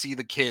want to see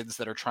the kids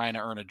that are trying to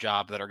earn a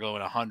job that are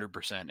going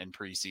 100% in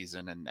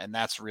preseason, and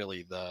that's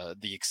really the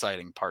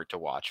exciting part to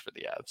watch for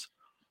the Avs.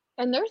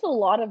 And there's a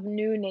lot of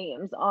new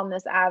names on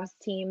this Avs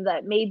team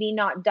that maybe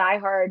not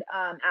diehard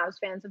Avs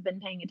fans have been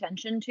paying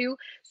attention to.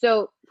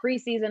 So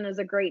preseason is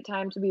a great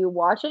time to be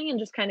watching and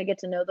just kind of get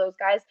to know those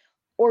guys.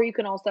 Or you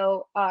can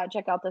also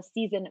check out the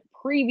season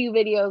preview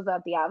videos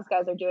that the Avs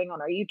guys are doing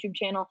on our YouTube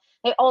channel.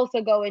 They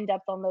also go in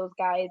depth on those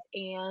guys,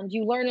 and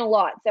you learn a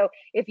lot. So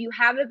if you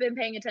haven't been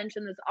paying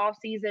attention this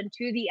offseason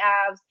to the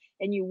Avs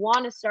and you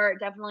want to start,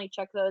 definitely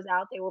check those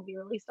out. They will be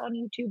released on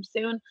YouTube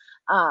soon,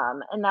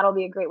 and that'll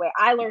be a great way.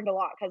 I learned a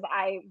lot because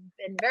I've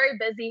been very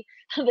busy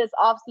this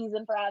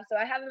offseason for Avs, so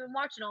I haven't been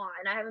watching a lot,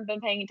 and I haven't been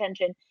paying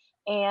attention.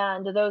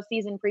 And those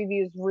season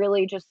previews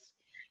really just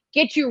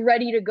get you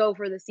ready to go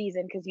for the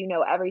season because you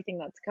know everything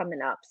that's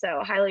coming up.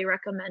 So highly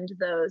recommend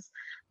those.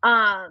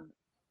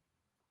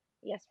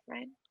 Yes,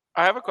 Brian?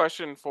 I have a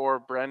question for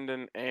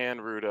Brendan and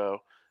Rudo.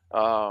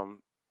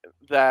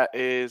 That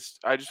is,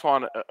 I just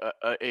want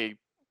a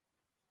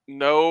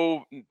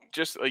no,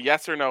 just a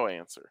yes or no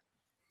answer.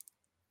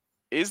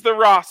 Is the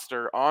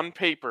roster on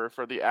paper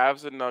for the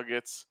Avs and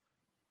Nuggets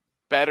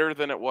better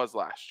than it was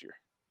last year?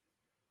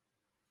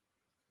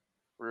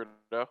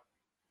 Rudo?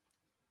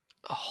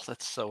 Oh,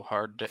 that's so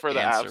hard to for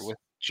the answer Avs. with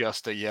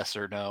just a yes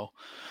or no.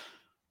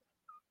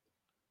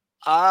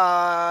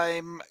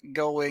 I'm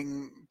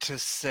going to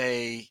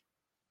say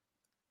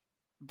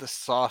the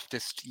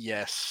softest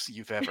yes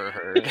you've ever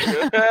heard.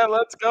 Yeah,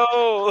 let's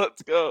go.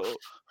 Let's go.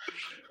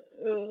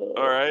 Ugh.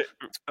 All right.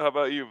 How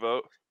about you,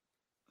 Vote?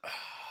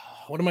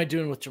 What am I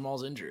doing with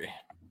Jamal's injury?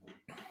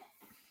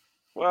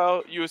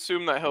 Well, you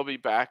assume that he'll be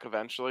back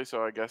eventually,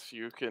 so I guess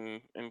you can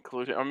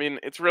include him. I mean,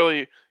 it's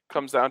really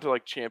comes down to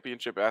like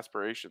championship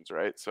aspirations,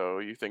 right? So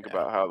you think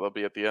about how they'll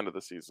be at the end of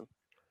the season.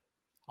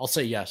 I'll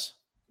say yes.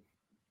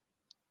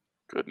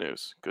 Good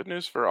news. Good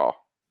news for all.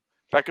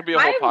 That could be a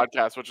whole I'm-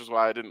 podcast, which is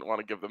why I didn't want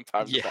to give them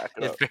time to back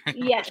it up.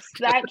 Yes,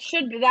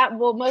 that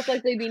will most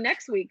likely be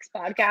next week's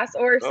podcast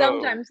or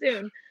sometime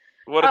soon.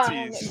 What a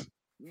tease.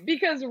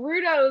 Because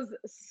Rudo's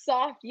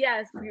soft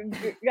yes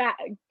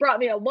brought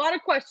me a lot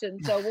of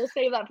questions, so we'll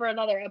save that for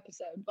another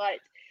episode. But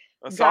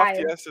A soft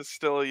guys, yes is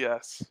still a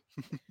yes.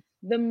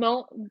 Okay.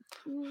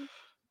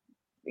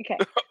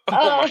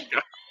 Oh my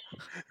God.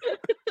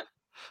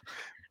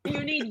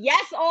 You need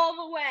yes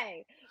all the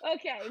way.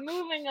 Okay,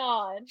 moving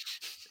on.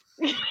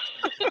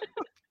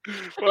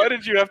 Why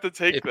did you have to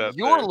take If that?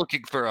 you're there?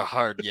 looking for a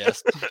hard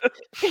yes,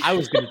 I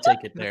was going to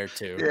take it there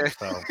too. Yeah.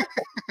 So.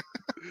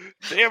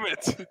 Damn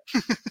it.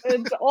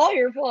 It's all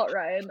your fault,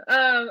 Ryan.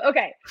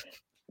 Okay.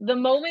 The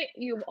moment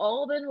you've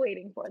all been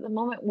waiting for, the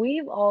moment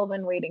we've all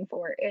been waiting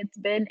for. It's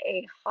been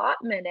a hot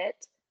minute,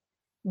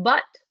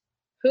 but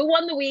Who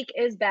Won the Week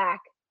is back.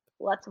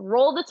 Let's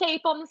roll the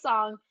tape on the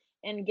song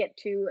and get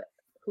to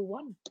who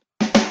won.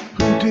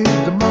 Who did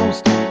the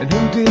most and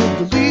who did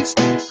the least?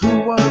 Who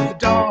was the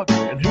dog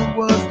and who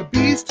was the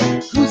beast?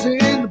 Who's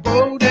in the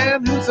boat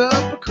and who's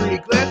up a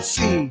creek? Let's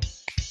see.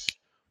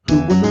 Who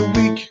won the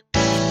week?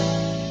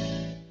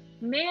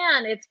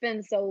 Man, it's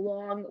been so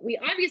long. We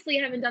obviously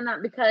haven't done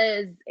that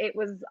because it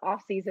was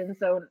off season,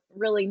 so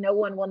really no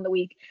one won the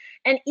week.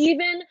 And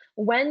even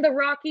when the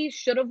Rockies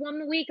should have won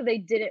the week, they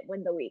didn't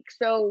win the week.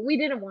 So we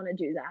didn't want to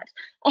do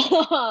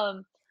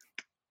that.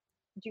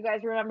 Do you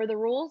guys remember the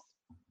rules?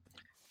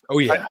 Oh,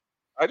 yeah.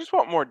 I just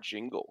want more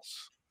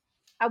jingles.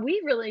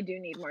 We really do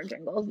need more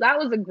jingles. That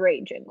was a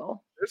great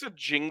jingle. There's a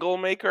jingle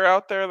maker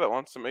out there that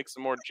wants to make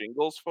some more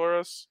jingles for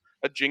us.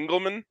 A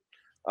jingleman.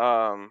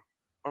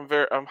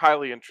 I'm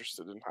highly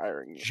interested in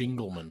hiring you.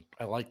 Jingleman.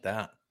 I like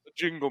that.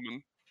 A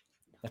jingleman.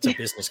 That's a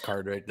business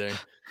card right there.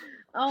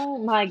 Oh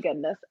my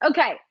goodness.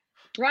 Okay,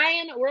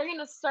 Ryan, we're going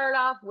to start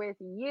off with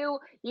you.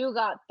 You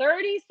got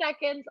 30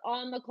 seconds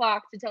on the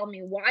clock to tell me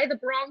why the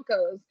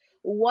Broncos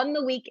won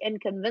the week and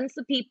convince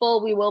the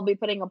people. We will be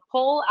putting a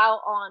poll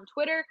out on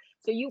Twitter.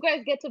 So you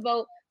guys get to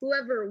vote.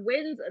 Whoever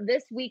wins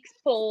this week's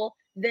poll,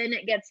 then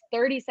it gets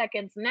 30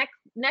 seconds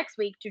next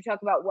week to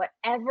talk about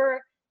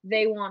whatever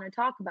they want to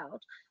talk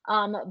about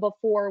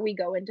before we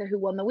go into Who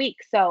Won the Week.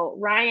 So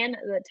Ryan,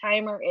 the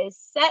timer is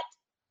set.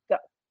 Go.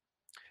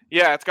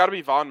 Yeah, it's got to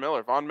be Von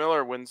Miller. Von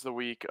Miller wins the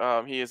week.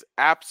 He is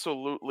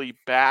absolutely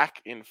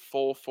back in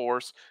full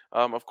force.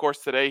 Of course,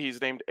 today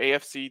he's named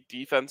AFC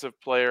Defensive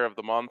Player of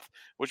the Month,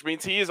 which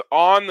means he is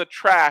on the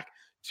track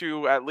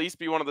to at least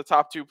be one of the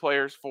top two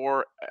players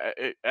for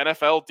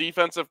NFL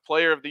Defensive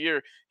Player of the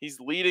Year. He's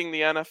leading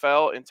the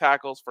NFL in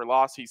tackles for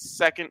loss. He's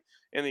second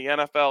in the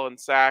NFL in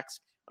sacks.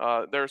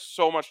 There's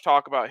so much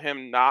talk about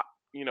him not,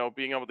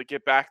 being able to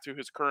get back to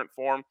his current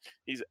form.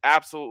 He's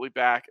absolutely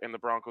back, and the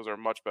Broncos are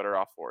much better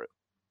off for it.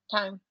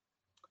 Time.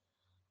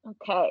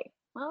 Okay.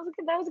 Well,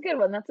 that was a good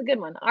one. That's a good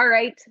one. All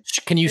right.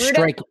 Can you Ruda?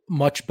 strike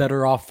much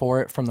better off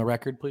for it from the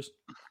record, please?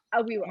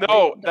 Oh, we will.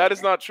 No, that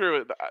is not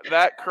true.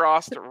 That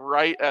crossed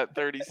right at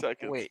 30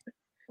 seconds. wait.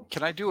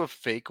 Can I do a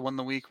fake one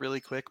the week really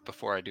quick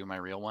before I do my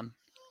real one?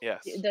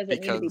 Yes. Does it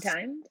need to be Because-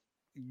 timed?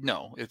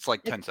 No, it's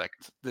like 10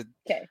 seconds.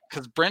 Okay.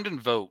 Because Brendan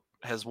Vogt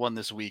has won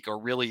this week, or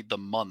really the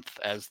month,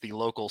 as the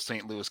local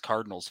St. Louis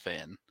Cardinals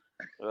fan.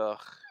 Ugh.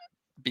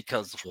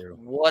 Because True.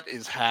 what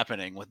is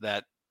happening with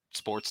that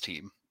sports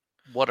team?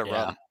 What a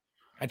Yeah. run.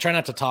 I try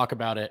not to talk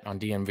about it on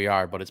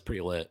DNVR, but it's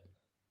pretty lit.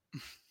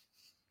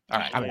 All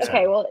right. I'm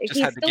Okay, well, Just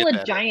he's had to still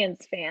get a that.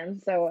 Right fan,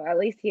 so at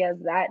least he has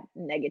that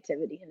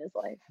negativity in his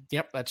life.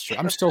 Yep, that's true.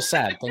 I'm still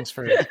sad. Thanks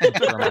for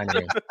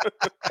reminding me.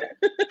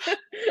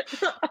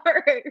 All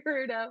right,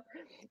 Rudo.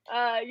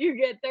 You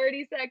get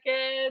 30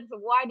 seconds.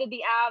 Why did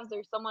the Avs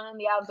or someone in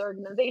the Avs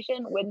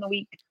organization win the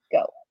week?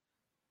 Go.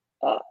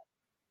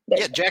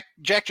 Yeah,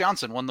 Jack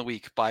Johnson won the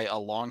week by a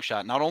long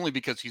shot, not only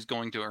because he's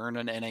going to earn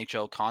an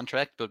NHL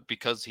contract, but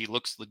because he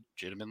looks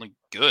legitimately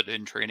good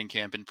in training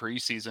camp and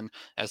preseason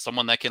as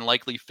someone that can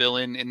likely fill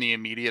in the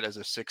immediate as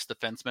a sixth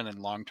defenseman and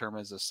long-term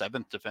as a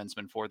seventh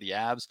defenseman for the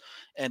Avs.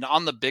 And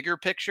on the bigger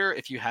picture,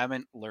 if you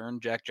haven't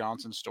learned Jack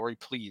Johnson's story,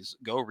 please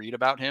go read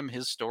about him.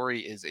 His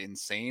story is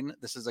insane.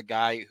 This is a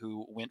guy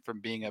who went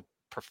from being a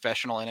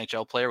professional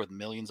NHL player with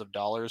millions of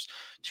dollars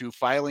to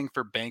filing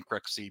for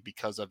bankruptcy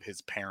because of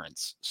his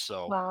parents.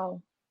 So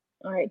Wow.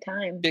 All right,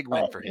 time. Big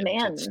win But, for him to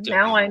Man, still be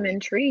now in the I'm league.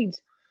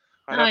 intrigued.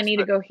 I'd Now have I to need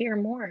say- to go hear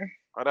more.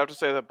 I'd have to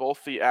say that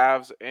both the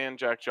Avs and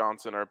Jack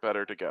Johnson are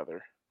better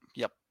together.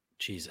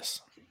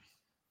 Jesus.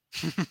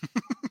 I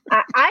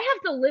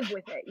have to live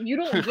with it. You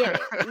don't get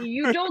it.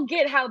 You don't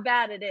get how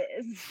bad it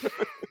is.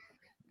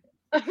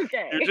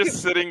 Okay. You're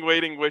just sitting,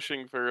 waiting,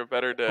 wishing for a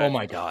better day. Oh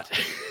my god.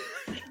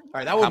 All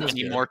right, that How one was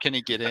many good. more can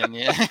he get in?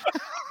 Yeah.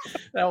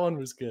 That one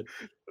was good.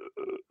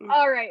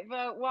 All right,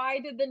 but why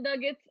did the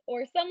Nuggets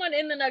or someone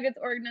in the Nuggets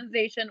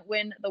organization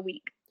win the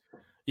week?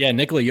 Yeah,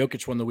 Nikola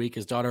Jokic won the week.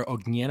 His daughter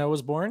Ognjena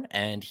was born,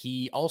 and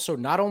he also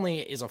not only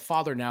is a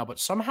father now, but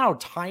somehow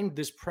timed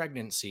this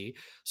pregnancy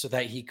so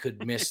that he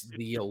could miss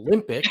the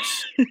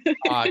Olympics,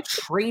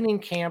 training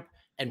camp,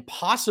 and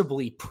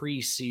possibly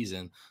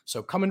preseason.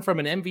 So coming from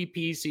an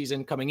MVP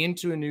season, coming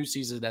into a new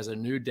season as a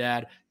new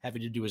dad,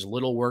 having to do as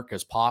little work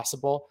as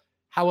possible,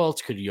 how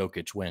else could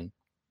Jokic win?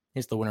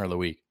 He's the winner of the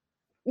week.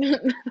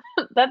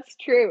 That's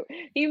true.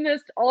 He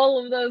missed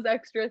all of those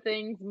extra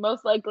things,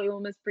 most likely will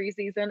miss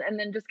preseason, and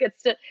then just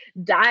gets to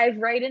dive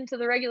right into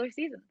the regular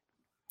season.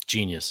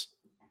 Genius.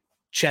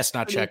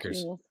 Chestnut Pretty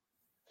checkers. genius.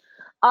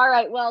 All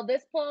right. Well,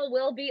 this poll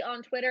will be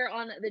on Twitter,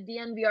 on the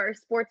DNVR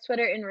Sports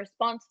Twitter, in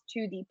response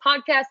to the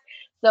podcast.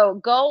 So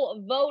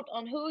go vote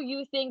on who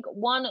you think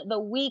won the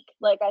week.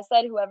 Like I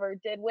said, whoever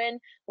did win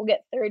will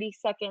get 30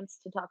 seconds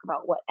to talk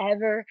about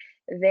whatever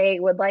they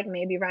would like.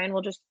 Maybe Ryan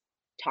will just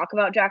talk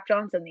about Jack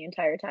Johnson the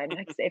entire time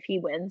next if he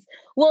wins.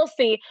 We'll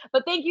see.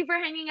 But thank you for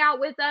hanging out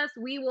with us.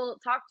 We will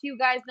talk to you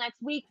guys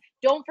next week.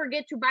 Don't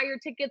forget to buy your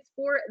tickets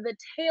for the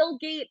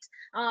tailgate.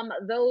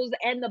 Those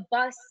and the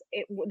bus,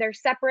 they're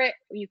separate.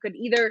 You could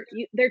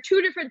they're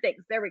two different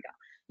things. There we go.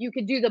 You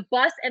could do the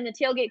bus and the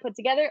tailgate put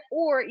together,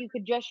 or you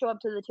could just show up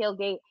to the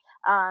tailgate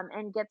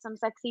and get some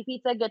sexy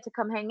pizza, get to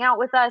come hang out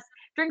with us,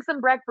 drink some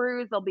Breck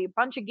brews. There'll be a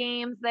bunch of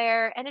games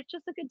there, and it's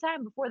just a good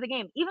time before the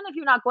game. Even if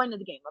you're not going to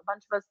the game, a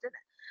bunch of us didn't.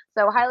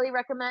 So highly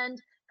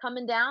recommend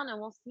coming down, and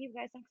we'll see you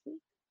guys next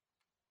week.